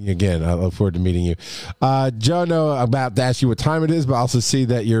again, I look forward to meeting you. Joe, no, I'm about to ask you what time it is, but I also see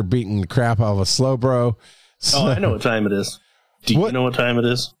that you're beating the crap out of a slow bro. So, I know what time it is. Do you know what time it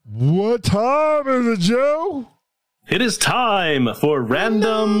is? What time is it, Joe? It is time for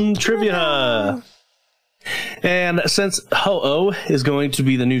random trivia. And since Ho-Oh is going to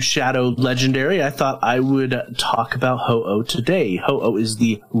be the new Shadow Legendary, I thought I would talk about Ho-Oh today. Ho-Oh is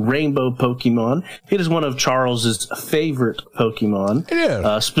the rainbow Pokemon. It is one of Charles's favorite Pokemon. It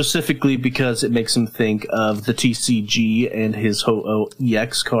is. Specifically because it makes him think of the TCG and his Ho-Oh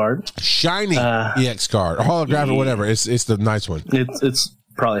EX card. Shiny EX card. Or holographic or whatever. It's the nice one. It's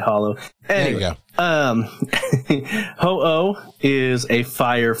probably hollow. Anyway, there you go. Ho-Oh is a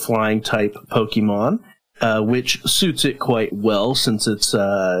fire flying type Pokemon. Which suits it quite well since it's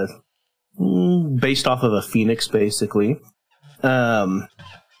based off of a phoenix, basically.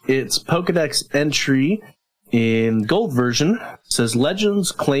 Its Pokedex entry in Gold version says,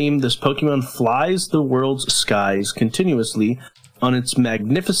 legends claim this Pokemon flies the world's skies continuously on its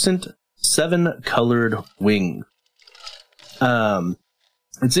magnificent 7-colored wing.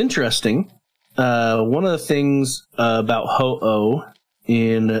 It's interesting. One of the things about Ho-Oh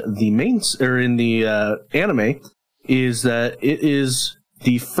in the anime is that it is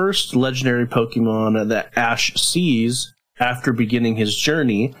the first legendary Pokemon that Ash sees after beginning his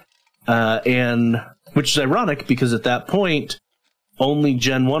journey, and which is ironic because at that point only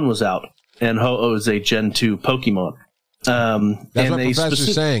Gen 1 was out, and Ho-Oh is a Gen 2 Pokemon. That's what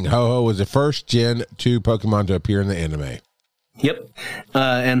Professor's saying. Ho-Oh was the first Gen 2 Pokemon to appear in the anime. Yep.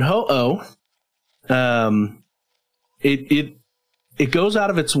 And Ho-Oh, it goes out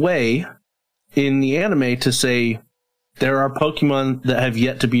of its way in the anime to say there are Pokemon that have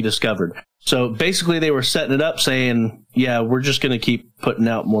yet to be discovered. So basically they were setting it up saying, yeah, we're just going to keep putting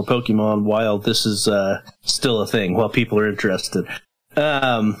out more Pokemon while this is still a thing, while people are interested.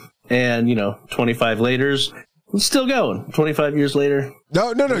 And, 25 later, it's still going. 25 years later.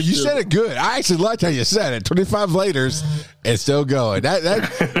 No. You said it good. I actually liked how you said it. 25 later, it's still going.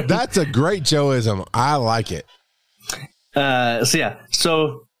 That's a great Joeism. I like it.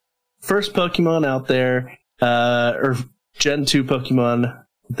 So first Pokemon out there, or Gen 2 Pokemon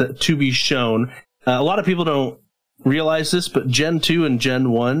to be shown. A lot of people don't realize this, but Gen 2 and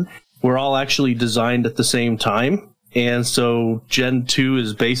Gen 1 were all actually designed at the same time. And so Gen 2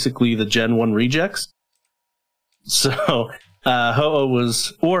 is basically the Gen 1 rejects. So, Ho-Oh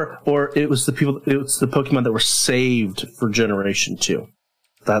was, or it was the Pokemon that were saved for Generation 2.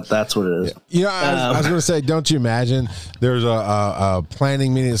 That's what it is. You know, I was going to say, don't you imagine there's a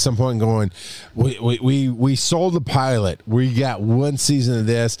planning meeting at some point going, we sold the pilot. We got one season of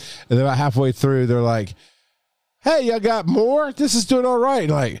this. And then about halfway through, they're like, hey, y'all got more? This is doing all right.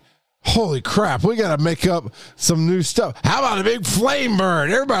 And like, holy crap, we got to make up some new stuff. How about a big flame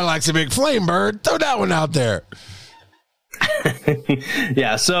bird? Everybody likes a big flame bird. Throw that one out there.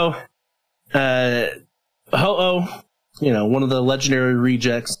 Yeah, so Ho-Oh, one of the legendary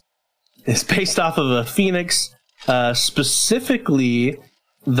rejects, is based off of a phoenix, specifically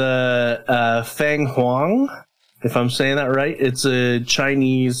the Feng Huang, if I'm saying that right. It's a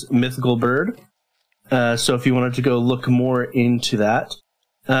Chinese mythical bird. So if you wanted to go look more into that,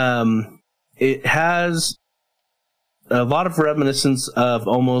 it has a lot of reminiscence of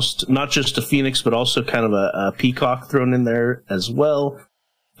almost not just a phoenix, but also kind of a peacock thrown in there as well.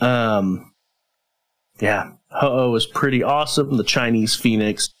 Yeah, Ho-Oh is pretty awesome. The Chinese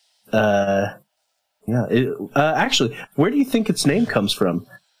phoenix. Actually, where do you think its name comes from?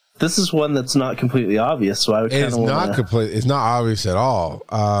 This is one that's not completely obvious, so I would kind of want to... It's not obvious at all.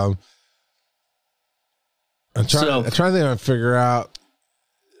 I'm trying to figure out.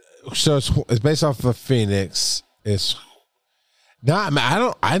 So it's based off of a phoenix. It's not.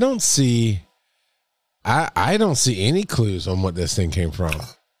 I don't see any clues on what this thing came from.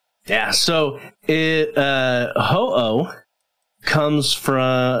 Yeah. So it Ho-Oh comes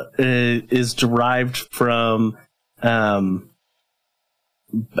from is derived from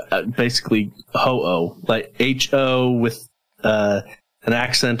basically Ho-Oh, like H-O with an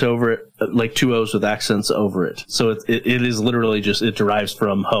accent over it, like two O's with accents over it. So it is literally just, it derives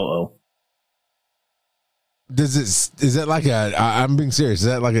from Ho-Oh. Is that like I'm being serious, is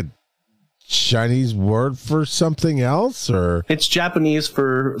that like a Chinese word for something else, or? It's Japanese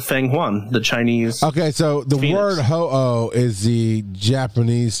for Feng Huan, the Chinese. Okay, so the phoenix. word Ho-Oh is the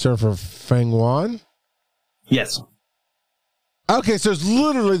Japanese term for Feng Huan? Yes. Okay, so it's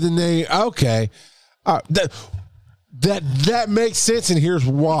literally the name. Okay. That makes sense, and here's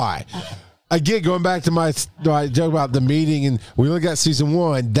why. Again, going back to my joke about the meeting, and we only got season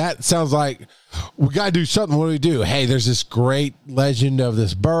 1, that sounds like we got to do something. What do we do? Hey, there's this great legend of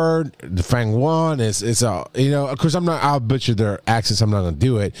this bird, the Feng Huan. It's of course, I'll butcher their accents. I'm not going to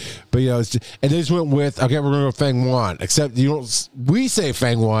do it. But, and they just went with, okay, we're going to go Feng Huan. Except we say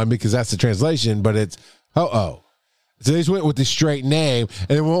Feng Huan because that's the translation, but it's Ho-Oh. So they just went with the straight name,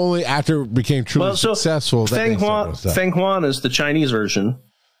 and then only after it became truly successful. Feng Huan is the Chinese version.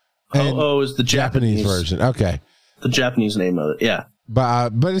 Ho-Oh is the Japanese version. Okay, the Japanese name of it. Yeah,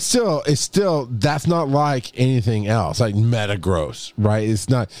 but it's still that's not like anything else, like Metagross, right? It's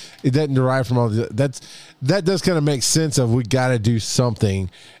not. It doesn't derive from all that does kind of make sense of we got to do something,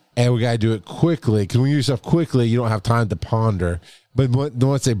 and we got to do it quickly, because when you do stuff quickly, you don't have time to ponder. But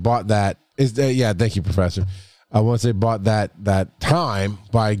once they bought that, thank you, Professor. Once they bought that time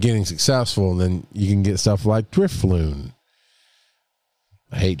by getting successful, then you can get stuff like Drifloon.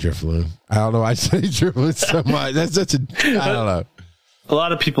 I hate Drifloon. I don't know why I say Drifloon so much. That's I don't know. A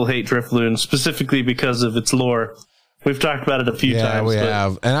lot of people hate Drifloon, specifically because of its lore. We've talked about it a few times. Yeah, we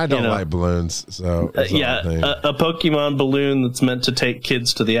have. And I don't like balloons. So a Pokemon balloon that's meant to take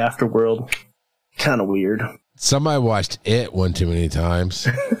kids to the afterworld. Kind of weird. Somebody watched it one too many times.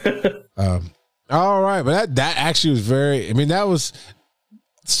 All right, but that actually was that was,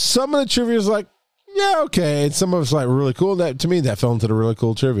 some of the trivia was like, yeah, okay, and some of it's like really cool. That to me, that fell into the really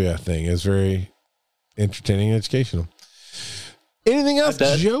cool trivia thing. It's very entertaining and educational. Anything else,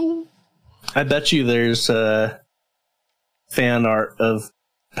 Joe? I bet you there's fan art of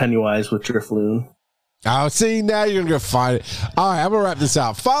Pennywise with Drifloon. Oh, see, now you're gonna go find it. All right, I'm gonna wrap this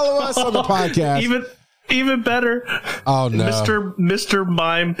out. Follow us on the podcast. Even better. Oh no, Mr.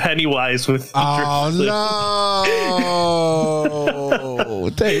 Mime Pennywise with. Oh no!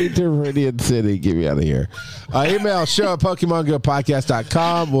 Take to Meridian City. Get me out of here. Email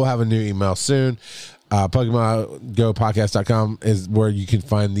show@PokemonGoPodcast.com. We'll have a new email soon. PokemonGoPodcast.com is where you can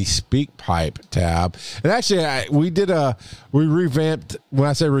find the Speak Pipe tab. And actually, we revamped. When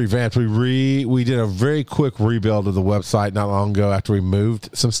I say revamped, we did a very quick rebuild of the website not long ago after we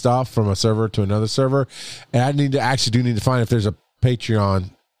moved some stuff from a server to another server. And I need to find if there's a Patreon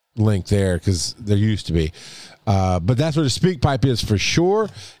link there, because there used to be. But that's where the Speak Pipe is for sure.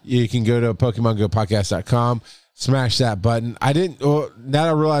 You can go to PokemonGoPodcast.com. Smash that button. Now that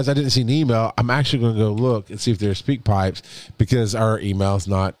I realize I didn't see an email, I'm actually going to go look and see if there's Speak Pipes, because our email's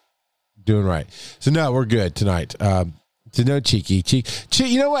not doing right. So no, we're good tonight. Cheeky.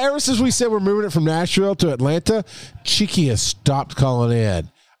 You know what? Ever since we said we're moving it from Nashville to Atlanta, Cheeky has stopped calling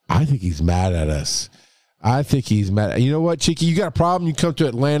in. I think he's mad at us. I think he's mad. You know what, Cheeky? You got a problem? You come to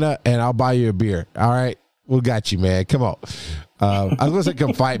Atlanta, and I'll buy you a beer. All right? We got you, man. Come on. I was going to say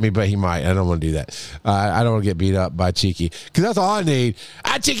come fight me, but he might. I don't want to do that. I don't want to get beat up by Cheeky because that's all I need.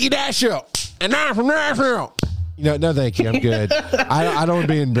 I'm Cheeky Nashville, and I'm from Nashville. No, thank you. I'm good. I don't want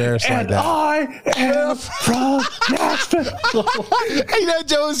to be embarrassed like that. I am from Nashville.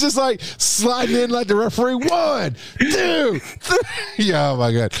 Joe was just like sliding in like the referee. 1, 2, 3. Yeah, oh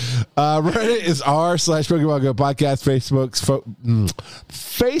my God. Reddit is r/Pokemon Go podcast.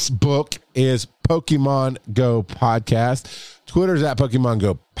 Facebook is Pokemon Go podcast. Twitter's at Pokemon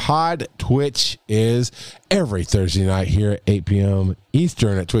Go Pod. Twitch is every Thursday night here at 8 p.m.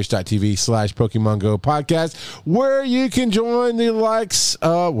 Eastern at twitch.tv/Pokemon Go Podcast, where you can join the likes.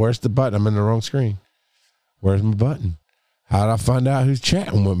 Where's the button? I'm in the wrong screen. Where's my button? How do I find out who's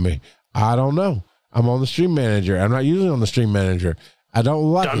chatting with me? I don't know. I'm on the Stream Manager. I'm not usually on the Stream Manager. I don't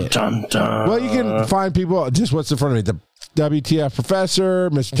like it. Dun, dun. Well, you can find people. Just what's in front of me. The WTF Professor,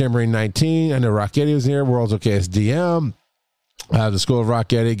 Mr. Tambourine 19. I know Rocketti was here. World's OKS DM. The School of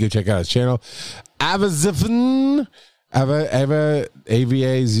Rocketti. Go check out his channel. Avazifn. Ava,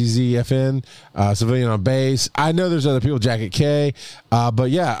 AVAZZFN, Civilian on Base. I know there's other people, Jacket K. But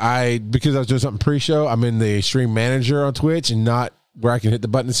yeah, because I was doing something pre-show, I'm in the Stream Manager on Twitch and not where I can hit the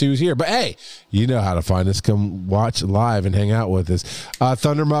button to see who's here. But hey, you know how to find us. Come watch live and hang out with us.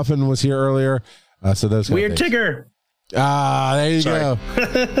 Thunder Muffin was here earlier. So those Weird Tigger. There you go.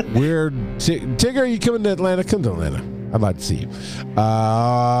 Weird Tigger, you coming to Atlanta? Come to Atlanta. I'd like to see you.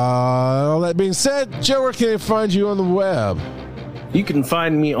 All that being said, Joe, where can I find you on the web? You can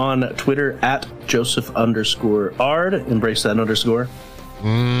find me on Twitter at Joseph_Ard. Embrace that underscore.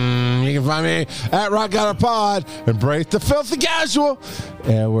 You can find me at Rock Got a Pod. Embrace the filthy casual.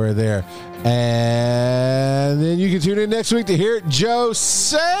 And we're there. And then you can tune in next week to hear Joe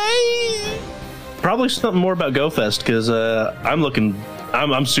say probably something more about GoFest because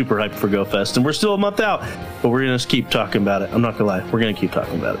I'm super hyped for GoFest, and we're still a month out, but we're gonna keep talking about it. I'm not gonna lie, we're gonna keep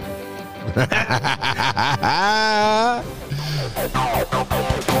talking about it.